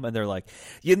bomb, and they're like,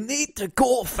 "You need to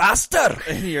go faster,"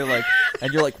 and you're like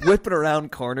whipping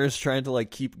around corners trying to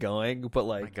like keep going, but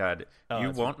like, Oh my God, you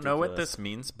it's won't know what ridiculous. this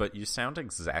means, but you sound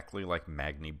exactly like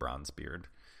Magni Bronzebeard,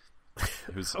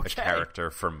 who's a Okay.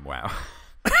 character from WoW.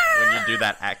 When you do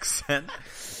that accent,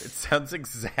 it sounds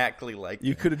exactly like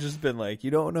you could have just been like, "You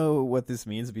don't know what this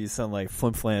means," but you sound like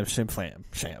flim flam shim flam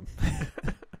sham.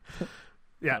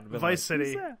 Yeah, Been Vice like, "Who's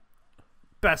City, that?"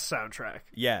 best soundtrack.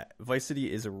 Yeah, Vice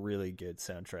City is a really good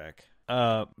soundtrack.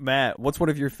 Matt, what's one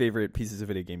of your favorite pieces of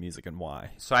video game music and why?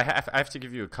 So I have to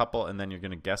give you a couple, and then you're going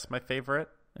to guess my favorite.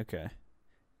 Okay.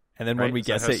 And then when Right? we Is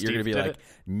that guess how it, you're going to Steve be did like, it?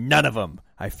 none of them.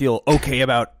 I feel okay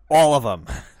about all of them.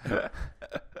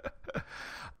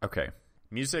 Okay.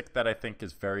 Music that I think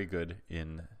is very good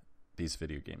in these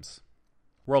video games.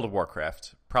 World of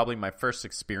Warcraft. Probably my first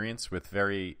experience with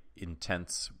very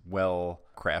intense,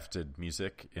 well-crafted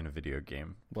music in a video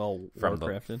game. Well, From the-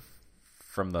 crafted.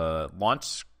 From the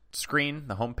launch screen,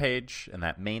 the homepage, and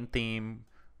that main theme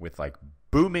with like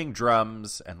booming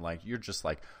drums, and like you're just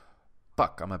like,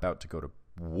 fuck, I'm about to go to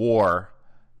war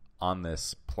on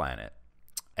this planet.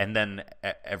 And then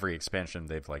every expansion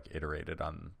they've like iterated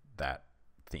on that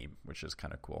theme, which is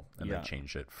kind of cool, and Yeah. they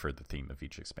change it for the theme of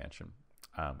each expansion,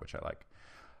 which I like.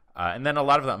 And then a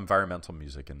lot of the environmental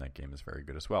music in that game is very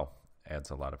good as well. Adds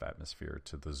a lot of atmosphere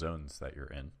to the zones that you're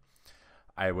in.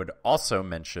 I would also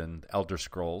mention Elder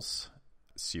Scrolls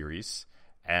series,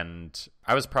 and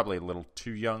I was probably a little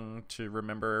too young to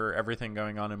remember everything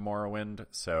going on in Morrowind,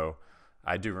 so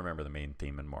I do remember the main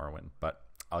theme in Morrowind, but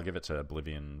I'll give it to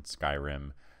Oblivion,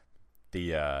 Skyrim.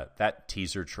 That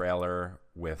teaser trailer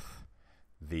with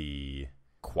the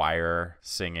choir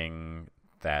singing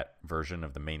that version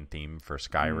of the main theme for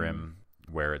Skyrim,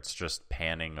 where it's just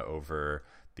panning over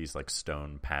these like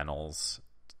stone panels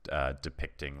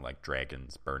depicting like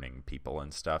dragons burning people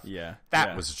and stuff. Yeah. That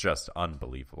Yeah. was just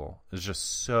unbelievable. It was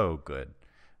just so good.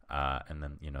 And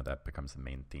then, that becomes the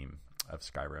main theme of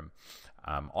Skyrim.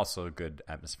 Also good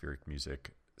atmospheric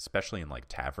music, especially in like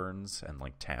taverns and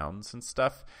like towns and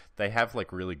stuff. They have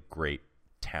like really great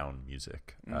town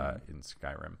music in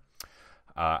Skyrim.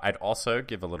 I'd also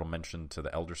give a little mention to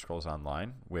the Elder Scrolls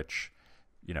Online, which,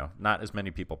 not as many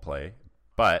people play,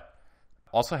 but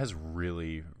also has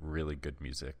really, really good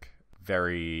music.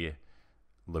 Very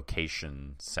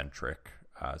location-centric.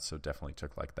 So definitely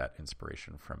took like that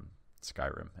inspiration from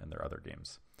Skyrim and their other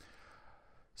games.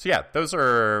 So yeah, those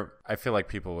are, I feel like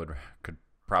people could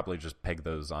probably just peg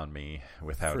those on me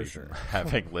without For even sure.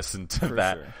 having listened to For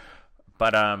that. sure.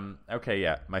 But okay,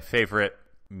 yeah, my favorite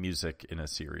music in a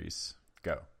series.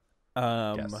 Go.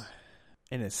 Yes.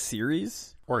 In a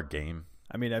series? Or a game.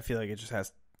 I mean, I feel like it just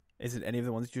has. Is it any of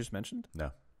the ones you just mentioned?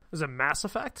 No. Is it Mass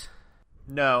Effect?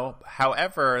 No.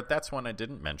 However, that's one I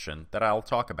didn't mention that I'll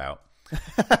talk about.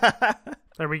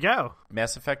 There we go.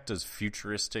 Mass Effect does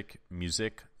futuristic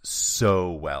music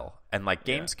so well. And like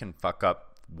games can fuck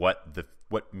up what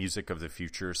music of the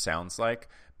future sounds like.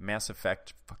 Mass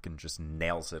Effect fucking just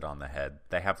nails it on the head.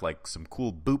 They have like some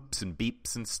cool boops and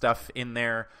beeps and stuff in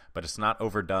there, but it's not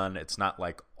overdone. It's not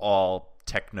like all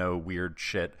techno weird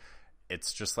shit.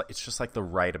 It's just like the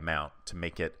right amount to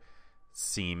make it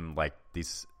seem like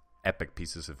these epic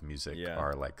pieces of music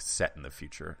are like set in the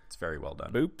future. It's very well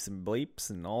done. Boops and bleeps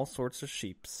and all sorts of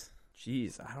sheeps.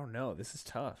 Jeez, I don't know. This is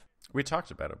tough. We talked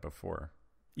about it before.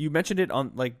 You mentioned it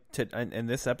on in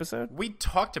this episode. We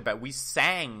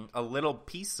sang a little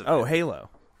piece of Oh, it. Halo.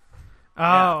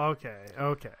 Oh,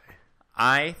 okay.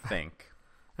 I think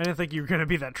I didn't think you were going to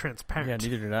be that transparent. Yeah,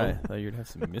 neither did I. I thought you'd have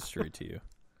some mystery to you.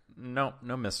 no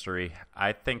mystery.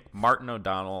 I think Martin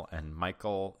O'Donnell and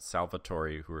Michael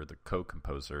Salvatore, who are the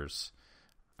co-composers,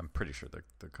 I'm pretty sure they're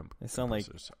the They sound like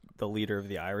composers. the leader of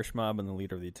the Irish mob and the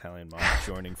leader of the Italian mob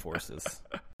joining forces.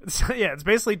 It's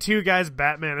basically two guys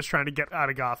Batman is trying to get out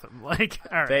of Gotham. Like,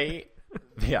 all right.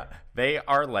 They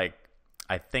are like,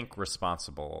 I think,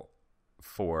 responsible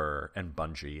for, and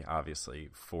Bungie obviously,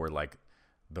 for like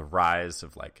the rise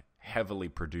of like heavily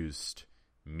produced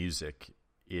music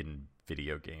in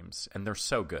video games, and they're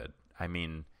so good. I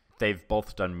mean, they've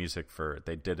both done music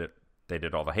they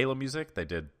did all the Halo music, they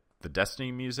did the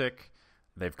Destiny music.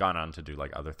 They've gone on to do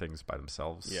like other things by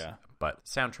themselves. Yeah. But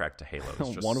soundtrack to Halo is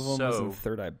just One of them was in so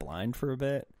Third Eye Blind for a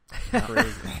bit.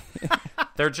 Crazy.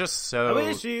 They're just so... I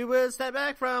wish you would step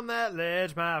back from that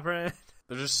ledge, my friend.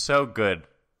 They're just so good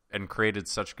and created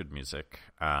such good music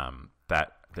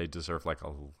that they deserve like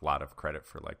a lot of credit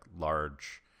for like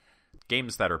large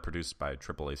games that are produced by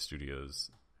AAA studios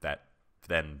that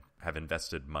then have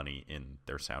invested money in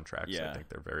their soundtracks. Yeah. I think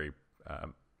they're very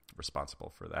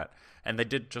responsible for that. And they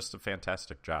did just a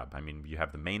fantastic job. I mean, you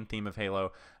have the main theme of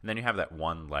Halo, and then you have that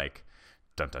one like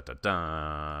dun dun dun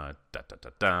dun dun dun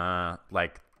dun dun.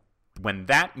 Like when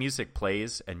that music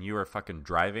plays and you are fucking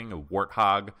driving a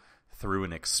warthog through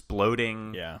an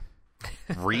exploding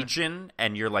region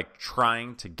and you're like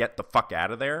trying to get the fuck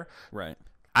out of there. Right.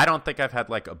 I don't think I've had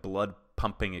like a blood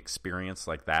pumping experience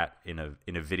like that in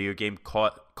a video game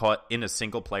caught in a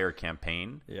single player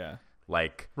campaign. Yeah.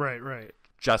 Like Right.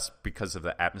 just because of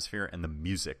the atmosphere and the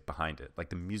music behind it. Like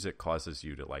the music causes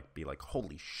you to like be like,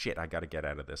 holy shit, I got to get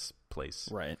out of this place.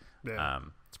 Right. Yeah.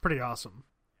 It's pretty awesome.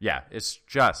 Yeah, it's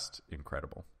just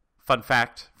incredible. Fun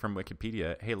fact from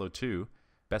Wikipedia, Halo 2,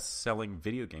 best-selling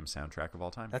video game soundtrack of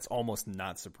all time. That's almost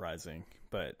not surprising,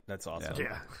 but that's awesome.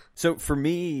 Yeah. So for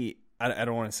me, I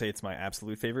don't want to say it's my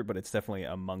absolute favorite, but it's definitely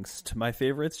amongst my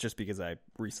favorites just because I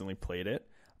recently played it.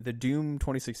 The Doom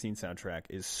 2016 soundtrack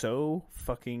is so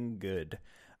fucking good.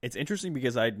 It's interesting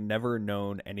because I'd never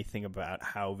known anything about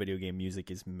how video game music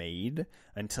is made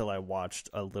until I watched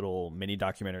a little mini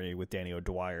documentary with Danny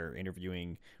O'Dwyer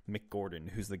interviewing Mick Gordon,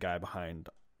 who's the guy behind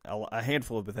a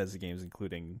handful of Bethesda games,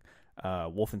 including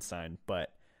Wolfenstein.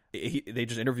 But they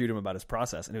just interviewed him about his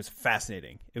process, and it was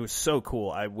fascinating. It was so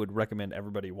cool. I would recommend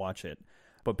everybody watch it.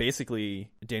 But basically,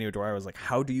 Danny O'Dwyer was like,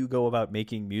 how do you go about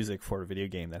making music for a video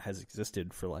game that has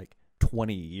existed for like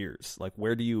 20 years? Like,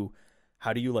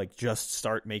 how do you like just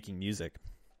start making music?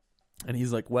 And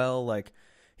he's like, well, like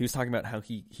he was talking about how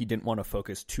he didn't want to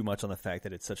focus too much on the fact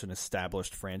that it's such an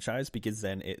established franchise, because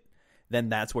then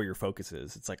that's where your focus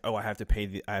is. It's like, oh, I have to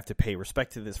pay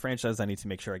respect to this franchise. I need to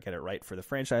make sure I get it right for the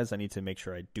franchise. I need to make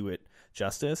sure I do it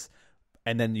justice.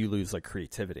 And then you lose like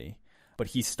creativity. But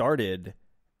he started,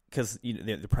 because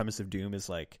the premise of Doom is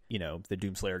like, the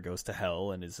Doomslayer goes to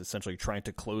hell and is essentially trying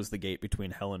to close the gate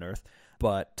between hell and earth.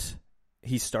 But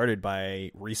he started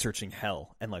by researching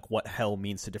hell and like what hell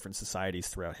means to different societies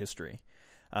throughout history.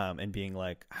 And being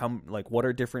like, what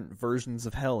are different versions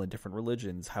of hell in different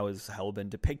religions? How has hell been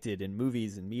depicted in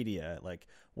movies and media? Like,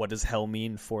 what does hell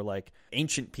mean for like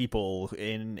ancient people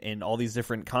in all these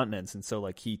different continents? And so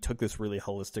like he took this really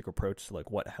holistic approach to like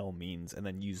what hell means, and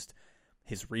then used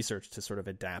his research to sort of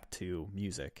adapt to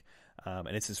music. And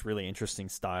it's this really interesting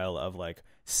style of like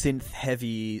synth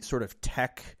heavy sort of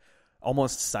tech,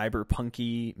 almost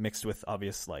cyberpunky mixed with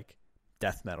obvious like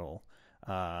death metal.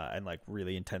 And like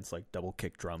really intense like double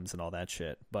kick drums and all that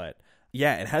shit. But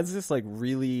yeah, it has this like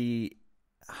really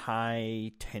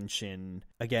high tension,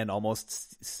 again,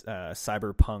 almost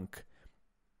cyberpunk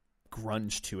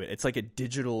grunge to it. It's like a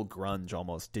digital grunge,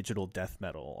 almost digital death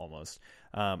metal almost.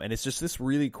 And it's just this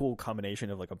really cool combination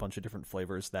of like a bunch of different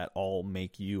flavors that all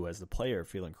make you as the player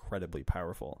feel incredibly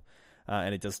powerful.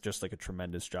 And it does just like a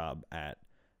tremendous job at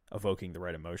evoking the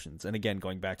right emotions. And again,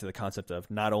 going back to the concept of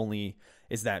not only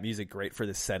is that music great for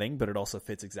the setting, but it also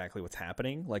fits exactly what's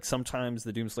happening. Like sometimes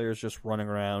the Doomslayer is just running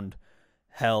around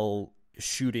hell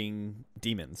shooting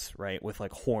demons, right, with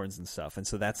like horns and stuff. And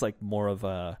so that's like more of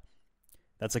a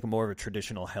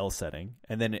traditional hell setting.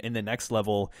 And then in the next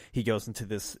level, he goes into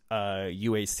this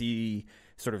UAC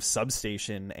sort of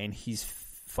substation, and he's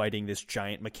fighting this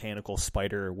giant mechanical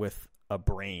spider with a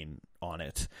brain on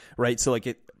it, right? So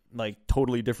like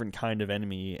totally different kind of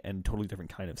enemy and totally different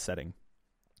kind of setting.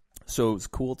 So it was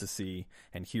cool to see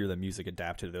and hear the music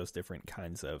adapt to those different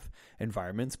kinds of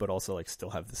environments, but also like still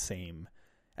have the same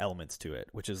elements to it,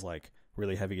 which is like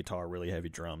really heavy guitar, really heavy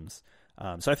drums.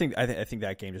 So I think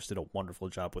that game just did a wonderful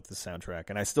job with the soundtrack,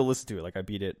 and I still listen to it. Like I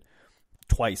beat it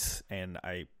twice, and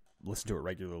I listen to it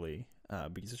regularly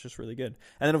because it's just really good.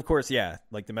 And then of course, yeah,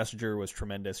 like The Messenger was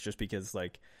tremendous, just because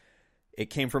like it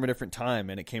came from a different time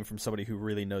and it came from somebody who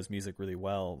really knows music really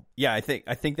well. Yeah, I think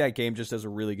that game just does a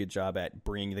really good job at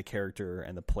bringing the character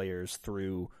and the players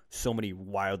through so many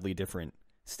wildly different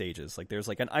stages. Like there's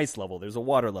like an ice level, there's a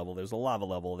water level, there's a lava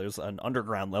level, there's an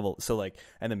underground level. So like,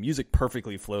 and the music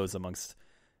perfectly flows amongst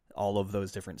all of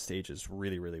those different stages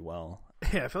really, really well.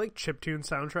 Yeah, I feel like chiptune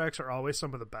soundtracks are always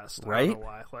some of the best. Right? I don't know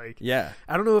why. Like, yeah.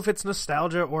 I don't know if it's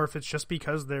nostalgia or if it's just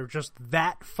because they're just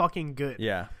that fucking good.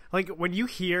 Yeah. Like, when you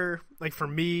hear, like, for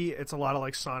me, it's a lot of,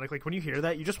 like, Sonic. Like, when you hear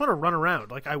that, you just want to run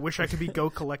around. Like, I wish I could go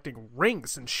collecting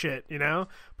rings and shit, you know?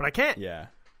 But I can't. Yeah.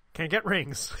 Can't get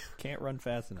rings. Can't run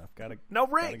fast enough. No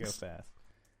Gotta rings. go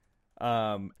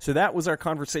fast. So that was our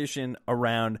conversation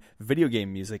around video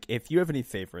game music. If you have any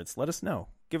favorites, let us know.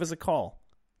 Give us a call.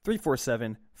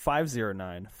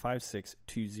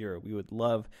 347-509-5620. We would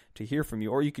love to hear from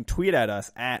you, or you can tweet at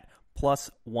us at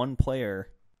 +1player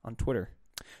on Twitter.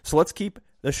 So let's keep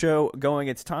the show going.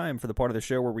 It's time for the part of the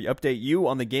show where we update you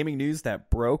on the gaming news that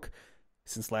broke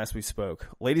since last we spoke.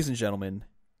 Ladies and gentlemen,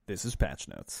 this is Patch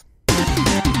Notes.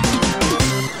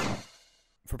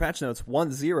 For Patch Notes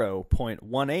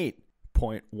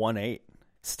 10.18.18.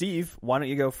 Steve, why don't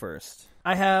you go first?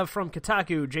 I have from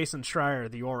Kotaku, Jason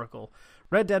Schreier, The Oracle.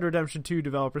 Red Dead Redemption 2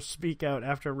 developers speak out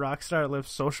after Rockstar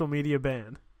lifts social media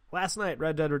ban. Last night,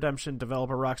 Red Dead Redemption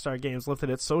developer Rockstar Games lifted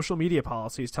its social media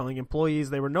policies, telling employees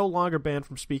they were no longer banned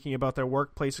from speaking about their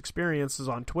workplace experiences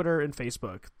on Twitter and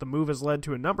Facebook. The move has led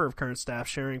to a number of current staff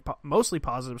sharing mostly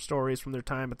positive stories from their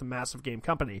time at the massive game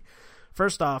company.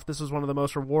 First off, this was one of the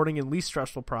most rewarding and least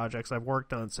stressful projects I've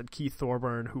worked on, said Keith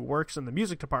Thorburn, who works in the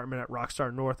music department at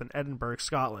Rockstar North in Edinburgh,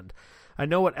 Scotland. I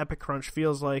know what Epic Crunch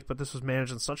feels like, but this was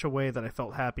managed in such a way that I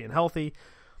felt happy and healthy.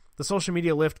 The social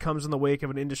media lift comes in the wake of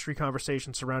an industry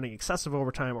conversation surrounding excessive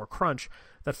overtime, or crunch,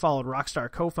 that followed Rockstar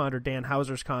co-founder Dan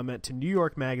Houser's comment to New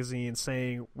York Magazine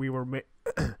saying we were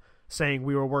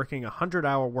working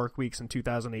 100-hour work weeks in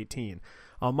 2018.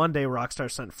 On Monday, Rockstar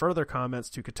sent further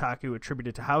comments to Kotaku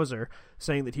attributed to Houser,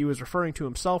 saying that he was referring to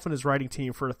himself and his writing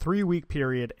team for a 3-week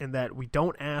period and that we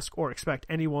don't ask or expect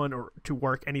anyone to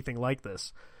work anything like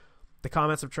this. The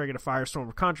comments have triggered a firestorm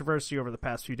of controversy over the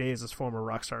past few days as former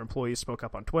Rockstar employees spoke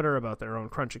up on Twitter about their own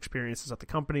crunch experiences at the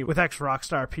company, with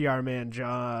ex-Rockstar PR man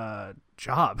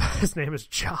Job. His name is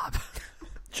Job.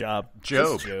 Job.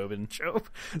 Job.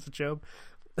 Is it Job?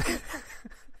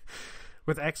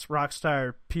 With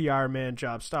ex-Rockstar PR man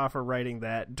Job Stauffer writing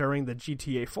that during the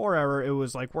GTA 4 era, it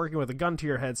was like working with a gun to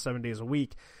your head 7 days a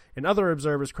week. And other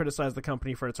observers criticized the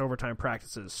company for its overtime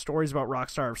practices. Stories about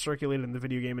Rockstar have circulated in the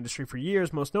video game industry for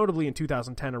years, most notably in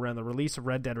 2010 around the release of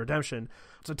Red Dead Redemption.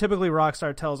 So typically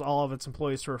Rockstar tells all of its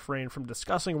employees to refrain from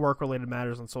discussing work-related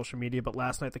matters on social media, but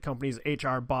last night the company's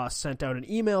HR boss sent out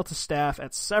an email to staff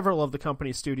at several of the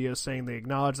company's studios saying they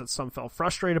acknowledged that some felt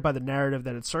frustrated by the narrative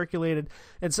that had circulated,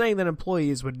 and saying that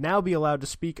employees would now be allowed to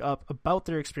speak up about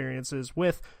their experiences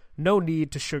with no need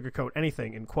to sugarcoat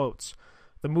anything, in quotes.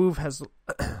 The move has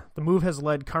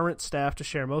led current staff to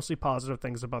share mostly positive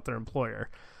things about their employer.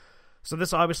 So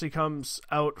this obviously comes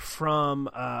out from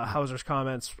Houser's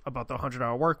comments about the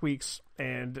 100-hour work weeks,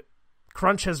 and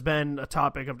crunch has been a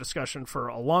topic of discussion for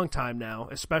a long time now,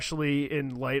 especially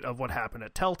in light of what happened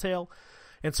at Telltale.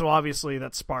 And so obviously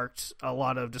that sparked a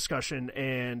lot of discussion,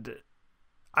 and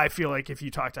I feel like if you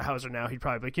talk to Houser now, he'd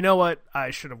probably be like, you know what, I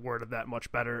should have worded that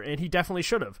much better, and he definitely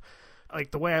should have.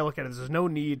 Like, the way I look at it is there's no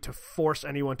need to force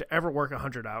anyone to ever work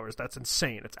 100 hours. That's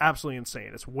insane. It's absolutely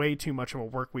insane. It's way too much of a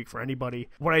work week for anybody.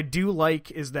 What I do like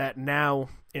is that now,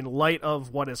 in light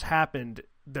of what has happened,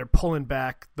 they're pulling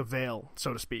back the veil,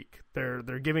 so to speak. They're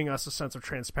giving us a sense of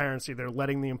transparency. They're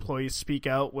letting the employees speak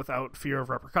out without fear of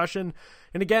repercussion.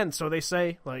 And again, so they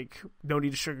say, like, no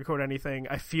need to sugarcoat anything.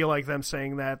 I feel like them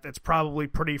saying that, it's probably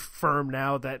pretty firm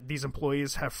now that these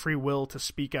employees have free will to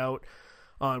speak out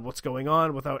on what's going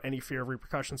on without any fear of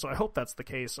repercussion. So I hope that's the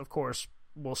case. Of course,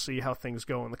 we'll see how things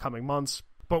go in the coming months.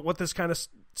 But what this kind of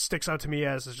sticks out to me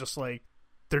as is just like,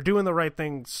 they're doing the right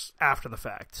things after the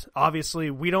fact.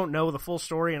 Obviously, we don't know the full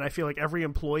story, and I feel like every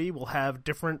employee will have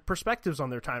different perspectives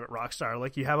on their time at Rockstar.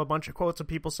 Like, you have a bunch of quotes of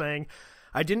people saying,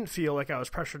 I didn't feel like I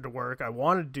was pressured to work. I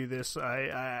wanted to do this.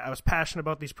 I was passionate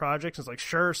about these projects. It's like,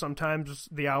 sure, sometimes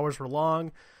the hours were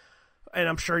long. And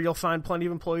I'm sure you'll find plenty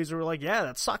of employees who are like, yeah,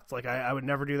 that sucked. Like, I would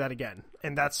never do that again.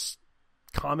 And that's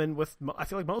common with, I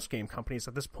feel like, most game companies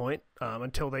at this point,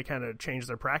 until they kind of change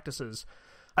their practices.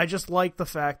 I just like the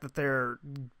fact that they're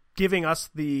giving us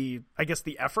the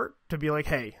effort to be like,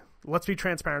 hey, let's be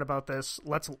transparent about this.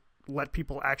 Let's let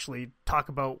people actually talk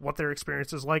about what their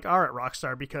experiences like are at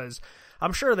Rockstar, because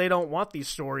I'm sure they don't want these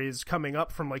stories coming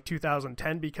up from like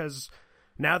 2010, because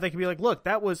now they can be like, look,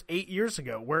 that was 8 years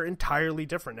ago. We're entirely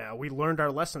different now. We learned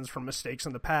our lessons from mistakes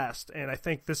in the past. And I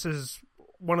think this is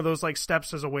one of those like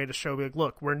steps as a way to show, like,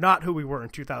 look, we're not who we were in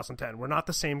 2010. We're not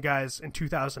the same guys in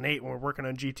 2008 when we're working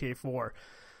on GTA 4.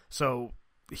 So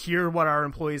hear what our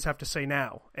employees have to say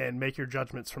now and make your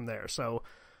judgments from there. So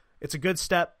it's a good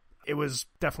step. It was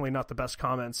definitely not the best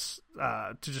comments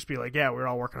to just be like, yeah, we're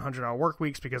all working 100-hour work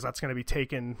weeks, because that's going to be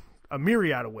taken a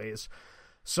myriad of ways.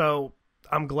 So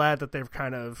I'm glad that they've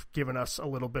kind of given us a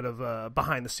little bit of a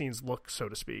behind-the-scenes look, so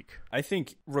to speak. I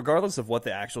think regardless of what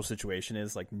the actual situation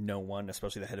is, like, no one,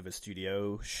 especially the head of a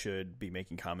studio, should be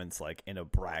making comments like in a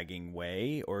bragging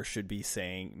way, or should be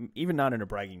saying, even not in a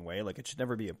bragging way, like, it should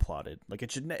never be applauded. Like,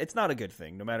 it's not a good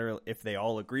thing, no matter if they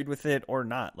all agreed with it or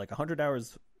not. Like, 100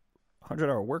 hours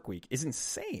 100-hour work week is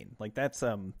insane. Like that's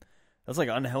like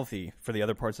unhealthy for the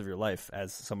other parts of your life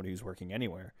as somebody who's working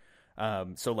anywhere.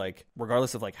 So like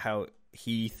regardless of like how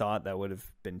he thought that would have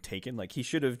been taken, like he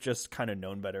should have just kind of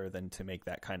known better than to make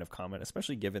that kind of comment,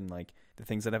 especially given like the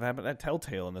things that have happened at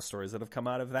Telltale and the stories that have come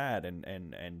out of that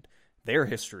and their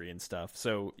history and stuff.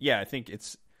 So yeah, I think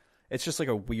it's just like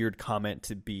a weird comment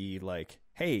to be like,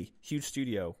 hey, huge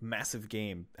studio, massive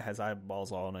game, has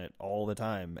eyeballs on it all the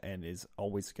time and is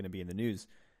always going to be in the news,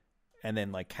 and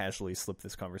then like casually slip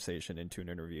this conversation into an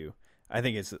interview. I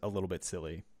think it's a little bit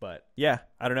silly, but yeah,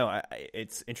 I don't know.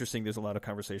 It's interesting. There's a lot of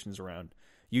conversations around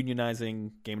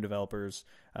unionizing game developers,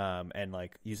 and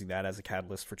like using that as a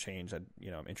catalyst for change. I'm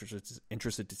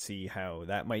interested to see how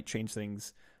that might change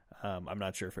things. I'm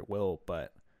not sure if it will,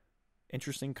 but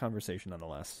interesting conversation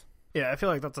nonetheless. Yeah, I feel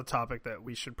like that's a topic that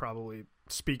we should probably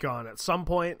speak on at some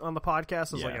point on the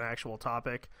podcast as like an actual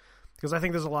topic. Because I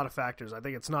think there's a lot of factors. I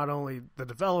think it's not only the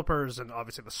developers and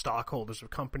obviously the stockholders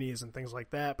of companies and things like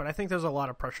that, but I think there's a lot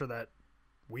of pressure that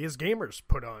we as gamers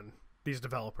put on these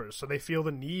developers. So they feel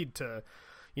the need to,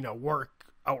 work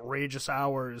outrageous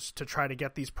hours to try to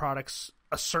get these products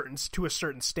to a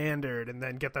certain standard and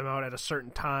then get them out at a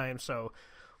certain time. So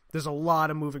there's a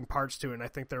lot of moving parts to it, and I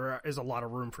think there is a lot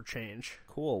of room for change.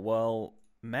 Cool. Well,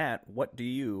 Matt, what do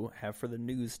you have for the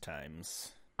news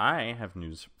times? I have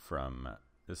news from...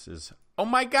 This is... Oh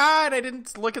my god! I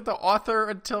didn't look at the author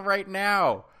until right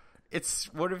now.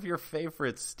 It's one of your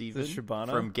favorites, Steven. Is it Shabana?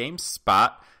 From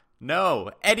GameSpot.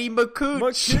 No, Eddie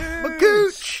Makuch.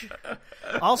 Makuch!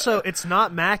 Also, it's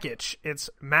not Makic. It's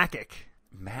Makic.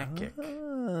 Makic.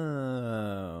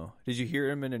 Oh. Did you hear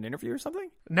him in an interview or something?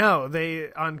 No,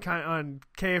 they on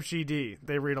KFGD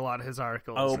they read a lot of his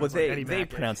articles. Oh, but they Makic.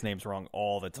 pronounce names wrong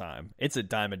all the time. It's a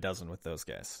dime a dozen with those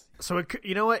guys. So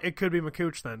you know what? It could be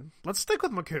Makuch then. Let's stick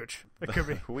with Makuch. It could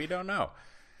be. We don't know.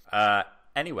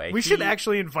 Anyway, we should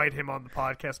actually invite him on the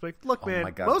podcast. Like, look, man.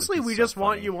 my God, mostly that'd be we so just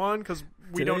want funny. you on because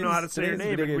we don't know how to say your name.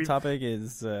 Video game topic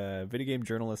is video game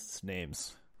journalists'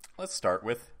 names. Let's start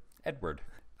with Edward.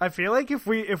 I feel like if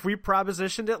we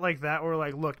propositioned it like that, we're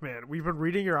like, look, man, we've been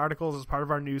reading your articles as part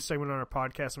of our news segment on our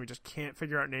podcast, and we just can't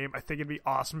figure out name. I think it'd be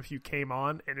awesome if you came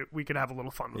on and we could have a little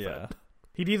fun with it.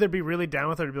 He'd either be really down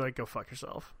with it or be like, go fuck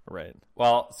yourself. Right.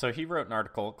 Well, so he wrote an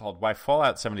article called "Why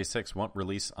Fallout 76 Won't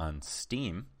Release on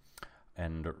Steam,"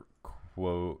 and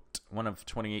quote, "One of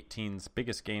 2018's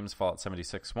biggest games, Fallout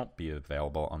 76, won't be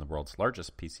available on the world's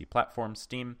largest PC platform,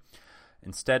 Steam.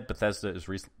 Instead, Bethesda is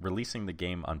releasing the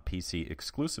game on PC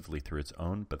exclusively through its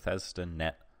own Bethesda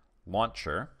Net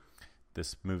launcher.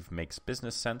 This move makes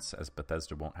business sense, as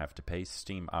Bethesda won't have to pay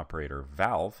Steam operator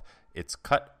Valve its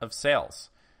cut of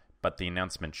sales. But the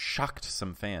announcement shocked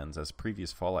some fans, as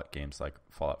previous Fallout games like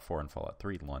Fallout 4 and Fallout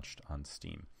 3 launched on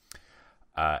Steam."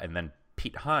 And then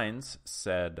Pete Hines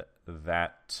said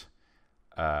that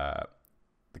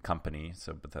the company,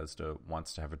 so Bethesda,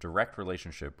 wants to have a direct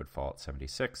relationship with Fallout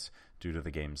 76 due to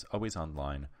the game's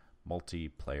always-online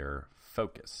multiplayer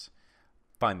focus.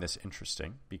 Find this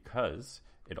interesting because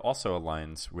it also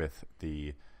aligns with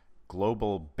the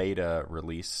global beta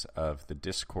release of the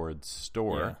Discord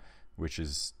store, which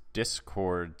is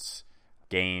Discord's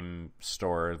game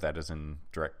store that is in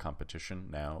direct competition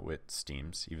now with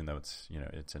Steam's, even though it's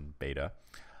in beta,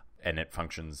 and it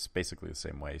functions basically the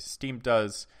same way Steam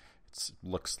does. It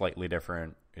looks slightly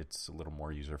different. It's a little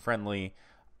more user friendly.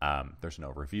 There's no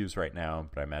reviews right now,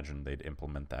 but I imagine they'd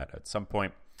implement that at some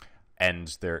point. And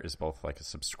there is both like a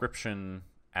subscription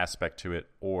aspect to it,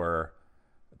 or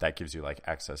that gives you like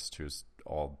access to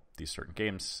all these certain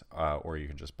games, or you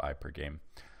can just buy per game.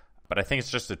 But I think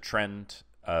it's just a trend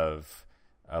of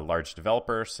a large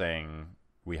developer saying,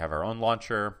 we have our own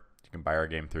launcher, you can buy our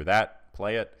game through that,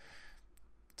 play it.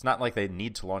 It's not like they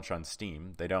need to launch on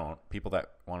Steam. They don't. People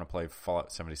that want to play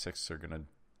Fallout 76 are going to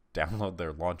download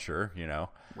their launcher,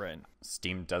 Right.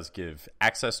 Steam does give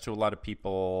access to a lot of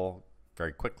people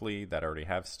very quickly that already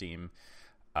have Steam.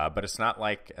 But it's not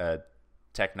like a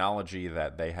technology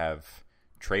that they have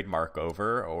trademark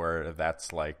over, or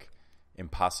that's like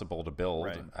impossible to build.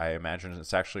 Right. I imagine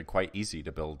it's actually quite easy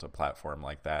to build a platform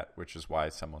like that, which is why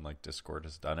someone like Discord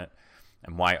has done it,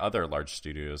 and why other large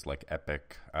studios like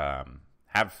Epic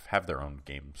have their own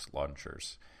games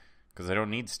launchers, because they don't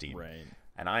need Steam. Right.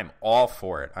 And I'm all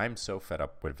for it. I'm so fed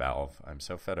up with Valve. I'm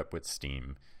so fed up with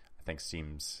Steam. I think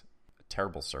Steam's a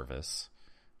terrible service.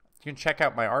 You can check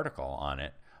out my article on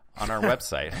it on our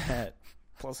website. At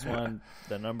 +1,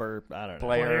 the number, I don't know.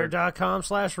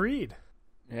 Player.com/read.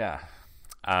 Yeah.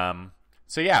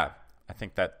 So yeah, I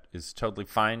think that is totally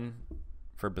fine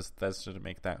for Bethesda to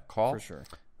make that call. For sure.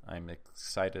 I'm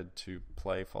excited to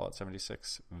play Fallout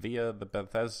 76 via the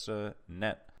Bethesda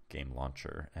Net game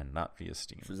launcher and not via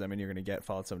Steam. Does that mean you're going to get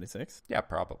Fallout 76? Yeah,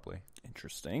 probably.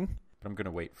 Interesting. But I'm going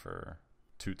to wait for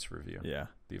Toot's review. Yeah.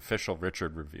 The official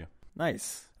Richard review.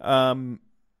 Nice.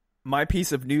 My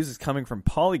piece of news is coming from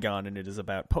Polygon, and it is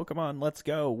about Pokemon Let's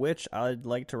Go, which I'd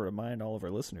like to remind all of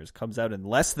our listeners comes out in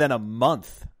less than a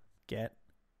month. Get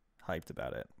hyped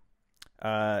about it.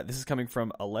 This is coming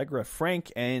from Allegra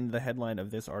Frank, and the headline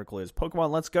of this article is Pokemon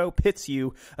Let's Go pits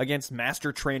you against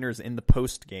master trainers in the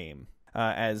post-game.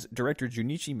 As director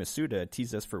Junichi Masuda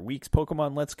teased us for weeks,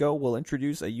 Pokemon Let's Go will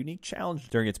introduce a unique challenge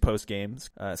during its post-games.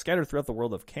 Scattered throughout the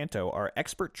world of Kanto are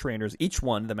expert trainers, each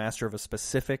one the master of a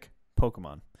specific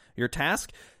Pokemon. Your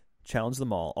task? Challenge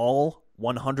them all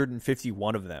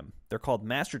 151 of them. They're called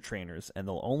Master Trainers, and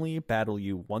they'll only battle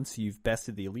you once you've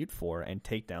bested the Elite Four and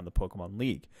take down the Pokemon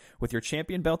League. With your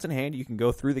champion belt in hand, you can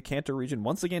go through the Kanto region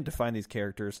once again to find these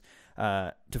characters.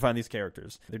 They're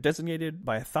designated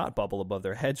by a thought bubble above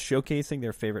their heads, showcasing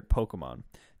their favorite Pokemon.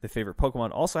 The favorite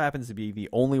Pokemon also happens to be the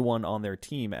only one on their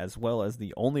team, as well as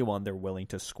the only one they're willing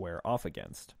to square off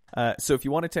against. So if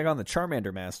you want to take on the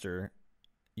Charmander Master,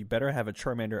 you better have a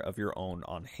Charmander of your own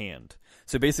on hand.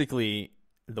 So basically,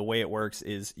 the way it works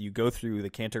is you go through the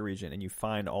Kanto region and you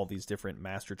find all these different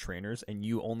master trainers, and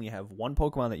you only have one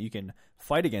Pokemon that you can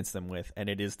fight against them with, and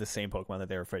it is the same Pokemon that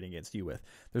they were fighting against you with.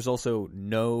 There's also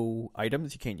no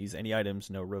items. You can't use any items,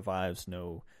 no revives,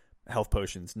 no health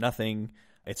potions, nothing.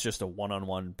 It's just a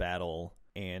one-on-one battle,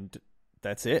 and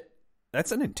that's it.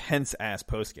 That's an intense-ass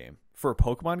post-game. For a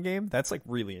Pokemon game, that's, like,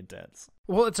 really intense.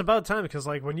 Well, it's about time, because,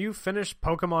 like, when you finish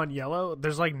Pokemon Yellow,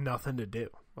 there's, like, nothing to do.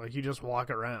 Like, you just walk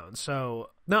around.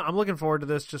 So, no, I'm looking forward to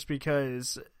this just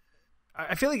because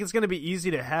I feel like it's going to be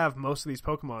easy to have most of these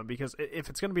Pokemon, because if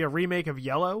it's going to be a remake of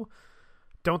Yellow,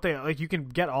 don't they, like, you can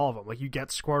get all of them. Like, you get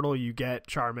Squirtle, you get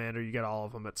Charmander, you get all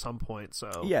of them at some point,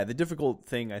 so. Yeah, the difficult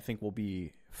thing, I think, will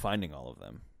be finding all of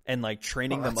them. And, like,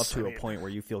 training them up to a point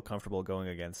where you feel comfortable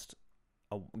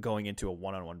going into a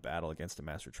one-on-one battle against a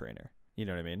master trainer. You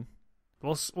know what I mean?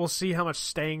 We'll see how much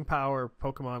staying power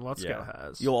Pokemon Let's Go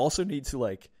has. You'll also need to,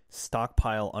 like,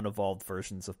 stockpile unevolved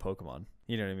versions of Pokemon.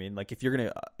 You know what I mean? Like, if you're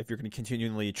gonna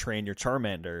continually train your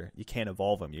Charmander, you can't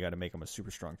evolve him. You got to make him a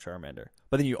super strong Charmander.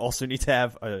 But then you also need to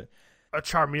have a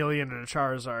Charmeleon and a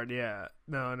Charizard. Yeah,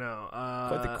 no.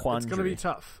 Quite the quandary. It's gonna be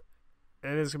tough.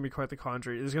 It is gonna be quite the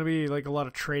quandary. There's gonna be like a lot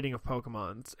of trading of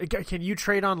Pokemon. Can you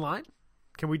trade online?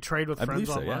 Can we trade with friends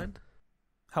online? Yeah.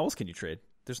 How else can you trade?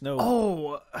 There's no...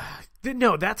 Oh,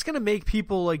 no, that's going to make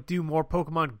people like do more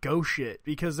Pokemon Go shit,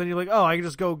 because then you're like, oh, I can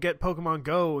just go get Pokemon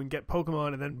Go and get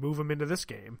Pokemon and then move them into this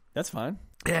game. That's fine.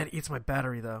 Yeah, it eats my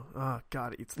battery, though. Oh,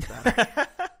 God, it eats the battery.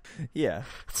 Yeah.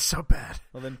 It's so bad.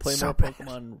 Well, then play more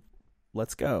Pokemon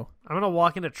Let's Go. I'm going to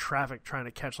walk into traffic trying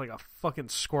to catch like a fucking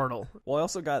Squirtle. Well, I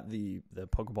also got the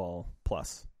Pokeball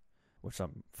Plus, which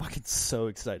I'm fucking so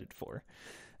excited for.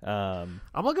 I'm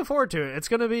looking forward to it. It's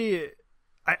gonna be.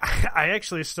 I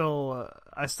actually still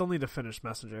need to finish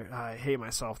Messenger. I hate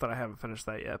myself that I haven't finished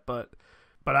that yet, but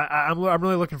I'm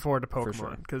really looking forward to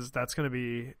Pokemon, because that's gonna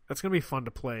be fun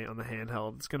to play on the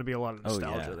handheld. It's gonna be a lot of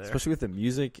nostalgia there, especially with the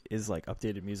music is like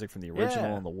updated music from the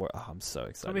original and the world. Oh, I'm so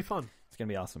excited. It's gonna be fun. It's gonna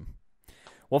be awesome.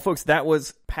 Well, folks, that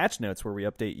was Patch Notes, where we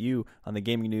update you on the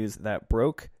gaming news that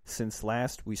broke since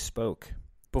last we spoke.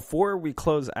 Before we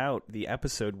close out the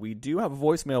episode, we do have a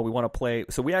voicemail we want to play.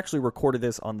 So we actually recorded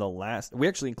this on we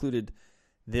actually included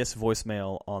this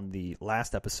voicemail on the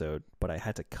last episode, but I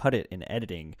had to cut it in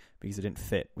editing because it didn't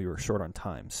fit. We were short on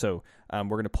time. So we're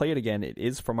going to play it again. It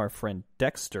is from our friend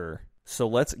Dexter. So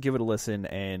let's give it a listen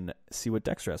and see what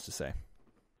Dexter has to say.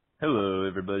 Hello,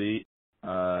 everybody.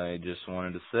 I just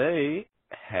wanted to say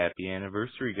happy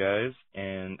anniversary, guys.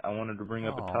 And I wanted to bring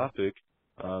up a topic.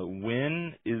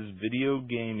 When is video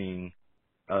gaming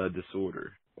a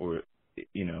disorder or,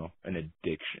 an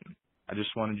addiction? I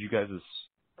just wanted you guys'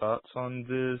 thoughts on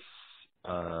this.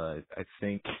 I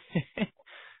think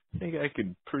I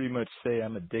could pretty much say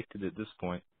I'm addicted at this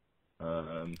point.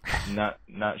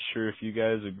 Not sure if you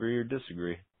guys agree or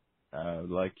disagree. I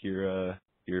would like your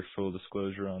full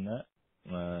disclosure on that.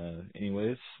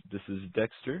 Anyways, this is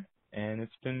Dexter. And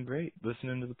it's been great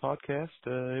listening to the podcast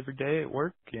every day at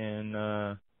work.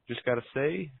 And just got to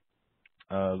say,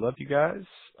 love you guys.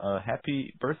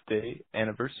 Happy birthday,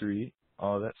 anniversary,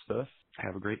 all that stuff.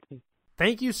 Have a great day.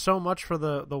 Thank you so much for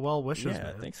the well wishes,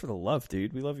 man. Thanks for the love,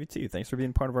 dude. We love you too. Thanks for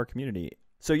being part of our community.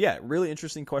 So yeah, really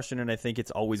interesting question, and I think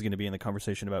it's always going to be in the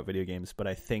conversation about video games, but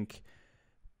I think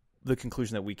the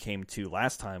conclusion that we came to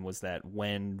last time was that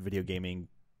when video gaming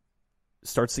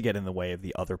starts to get in the way of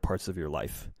the other parts of your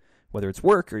life, whether it's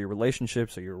work or your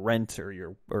relationships or your rent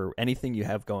or anything you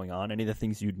have going on, any of the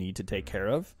things you need to take care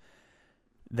of,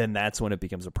 then that's when it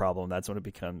becomes a problem. That's when it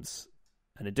becomes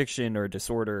an addiction or a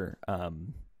disorder.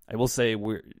 I will say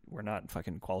we're not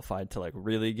fucking qualified to like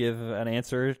really give an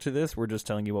answer to this. We're just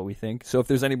telling you what we think. So if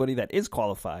there's anybody that is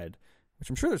qualified, which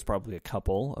I'm sure there's probably a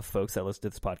couple of folks that listen to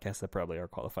this podcast that probably are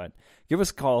qualified, give us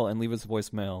a call and leave us a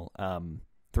voicemail,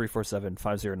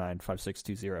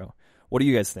 347-509-5620. What do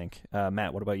you guys think?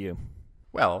 Matt, what about you?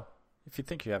 Well, if you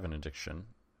think you have an addiction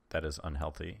that is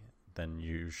unhealthy, then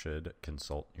you should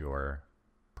consult your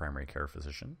primary care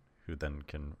physician, who then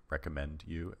can recommend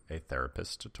you a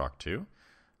therapist to talk to.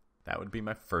 That would be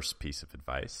my first piece of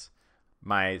advice.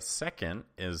 My second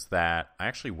is that I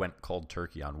actually went cold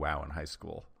turkey on WoW in high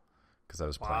school because I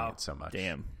was playing it so much.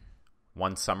 Damn.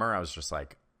 One summer, I was just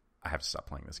like, I have to stop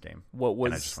playing this game. What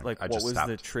was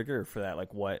the trigger for that?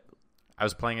 Like what? I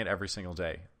was playing it every single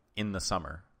day in the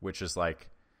summer, which is like,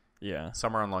 yeah,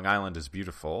 summer on Long Island is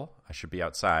beautiful. I should be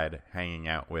outside hanging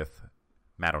out with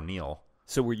Matt O'Neill.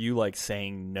 So were you like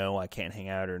saying, no, I can't hang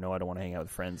out, or no, I don't want to hang out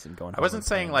with friends and going home? I wasn't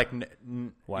saying like,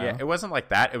 WoW? Yeah, it wasn't like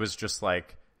that. It was just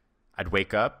like, I'd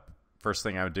wake up, first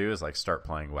thing I would do is like start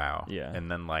playing WoW. Yeah. And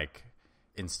then like,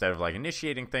 instead of like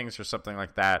initiating things or something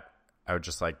like that, I would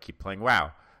just like keep playing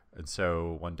WoW. And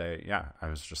so one day, yeah, I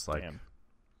was just like, Damn.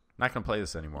 not going to play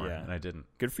this anymore. Yeah. And I didn't.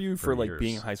 Good for you for like years.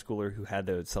 being a high schooler who had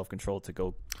the self-control to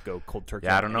go cold turkey.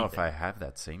 Yeah, I on don't know if anything. I have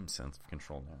that same sense of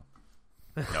control now.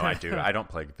 No, I do. I don't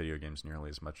play video games nearly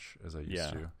as much as I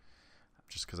used to,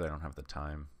 just because I don't have the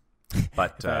time.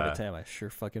 But if I had the time, I sure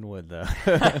fucking would, though.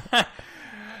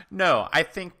 No, I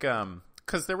think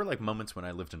because there were like moments when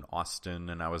I lived in Austin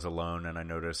and I was alone, and I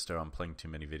noticed I'm playing too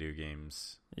many video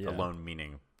games. Yeah. Alone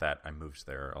meaning that I moved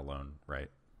there alone, right,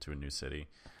 to a new city.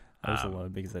 I was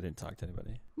alone because I didn't talk to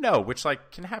anybody. No, which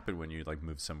like can happen when you like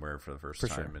move somewhere for the first For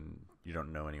time sure. and you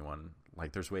don't know anyone.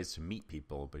 Like there's ways to meet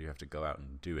people, but you have to go out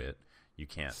and do it. You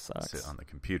can't Sucks. sit on the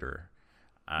computer.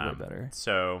 Way better.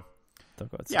 So Don't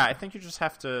go outside. yeah, I think you just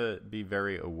have to be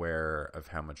very aware of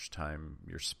how much time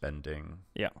you're spending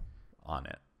Yeah. on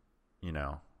it, you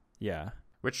know, Yeah.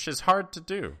 which is hard to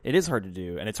do. It is hard to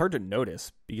do, and it's hard to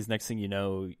notice because next thing you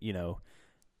know,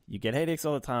 you get headaches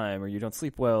all the time, or you don't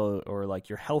sleep well, or like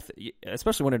your health,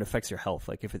 especially when it affects your health.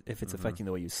 Like if it's affecting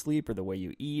the way you sleep or the way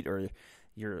you eat or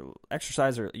your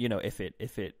exercise, or if it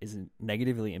isn't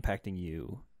negatively impacting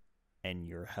you and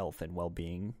your health and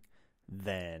well-being,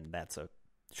 then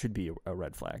should be a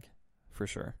red flag for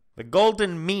sure. The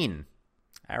golden mean,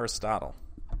 Aristotle.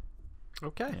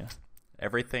 Okay. Yeah.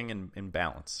 Everything in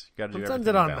balance. You got to do Let's end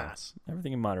everything it in on that. balance.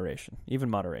 Everything in moderation,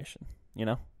 even moderation.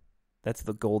 That's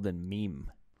the golden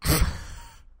meme.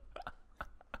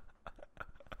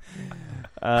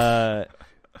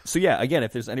 So yeah, again,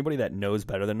 if there's anybody that knows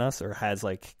better than us or has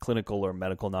like clinical or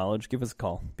medical knowledge, give us a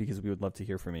call because we would love to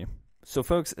hear from you. So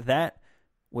folks, that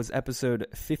was episode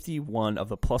 51 of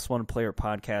the Plus One Player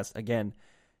podcast. Again,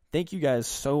 thank you guys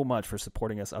so much for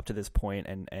supporting us up to this point,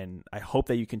 and I hope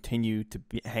that you continue to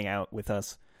hang out with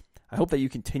us. I hope that you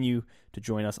continue to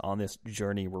join us on this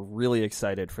journey. We're really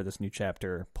excited for this new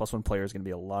chapter. Plus One Player is going to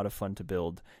be a lot of fun to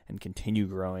build and continue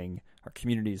growing. Our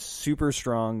community is super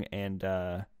strong, and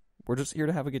we're just here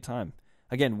to have a good time.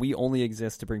 Again, we only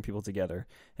exist to bring people together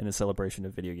in a celebration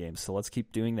of video games. So let's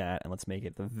keep doing that, and let's make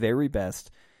it the very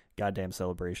best goddamn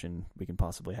celebration we can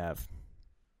possibly have.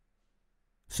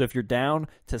 So if you're down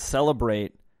to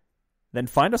celebrate, then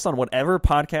find us on whatever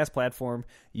podcast platform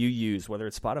you use, whether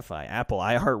it's Spotify, Apple,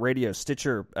 iHeartRadio,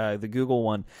 Stitcher, the Google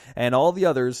one, and all the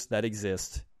others that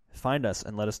exist. Find us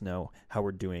and let us know how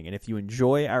we're doing. And if you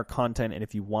enjoy our content and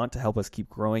if you want to help us keep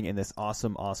growing in this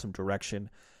awesome, awesome direction,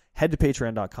 head to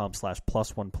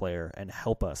patreon.com/plusoneplayer and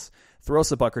help us. Throw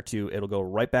us a buck or two. It'll go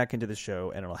right back into the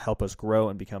show, and it'll help us grow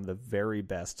and become the very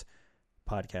best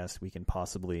podcast we can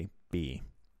possibly be.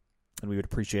 And we would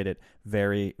appreciate it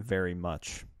very, very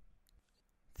much.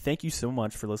 Thank you so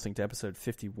much for listening to episode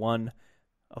 51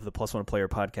 of the Plus One Player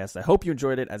podcast. I hope you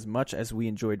enjoyed it as much as we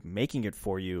enjoyed making it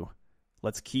for you.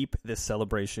 Let's keep this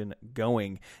celebration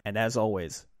going. And as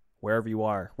always, wherever you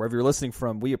are, wherever you're listening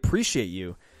from, we appreciate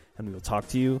you, and we will talk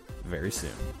to you very soon.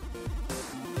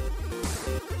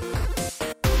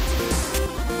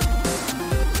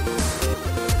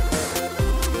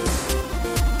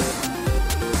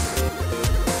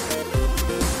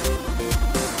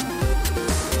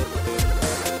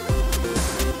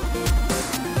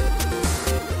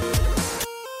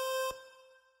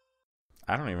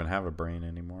 I don't even have a brain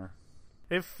anymore.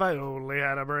 If I only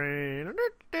had a brain.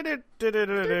 Those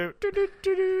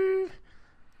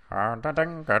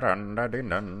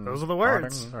are the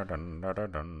words.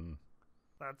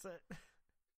 That's it.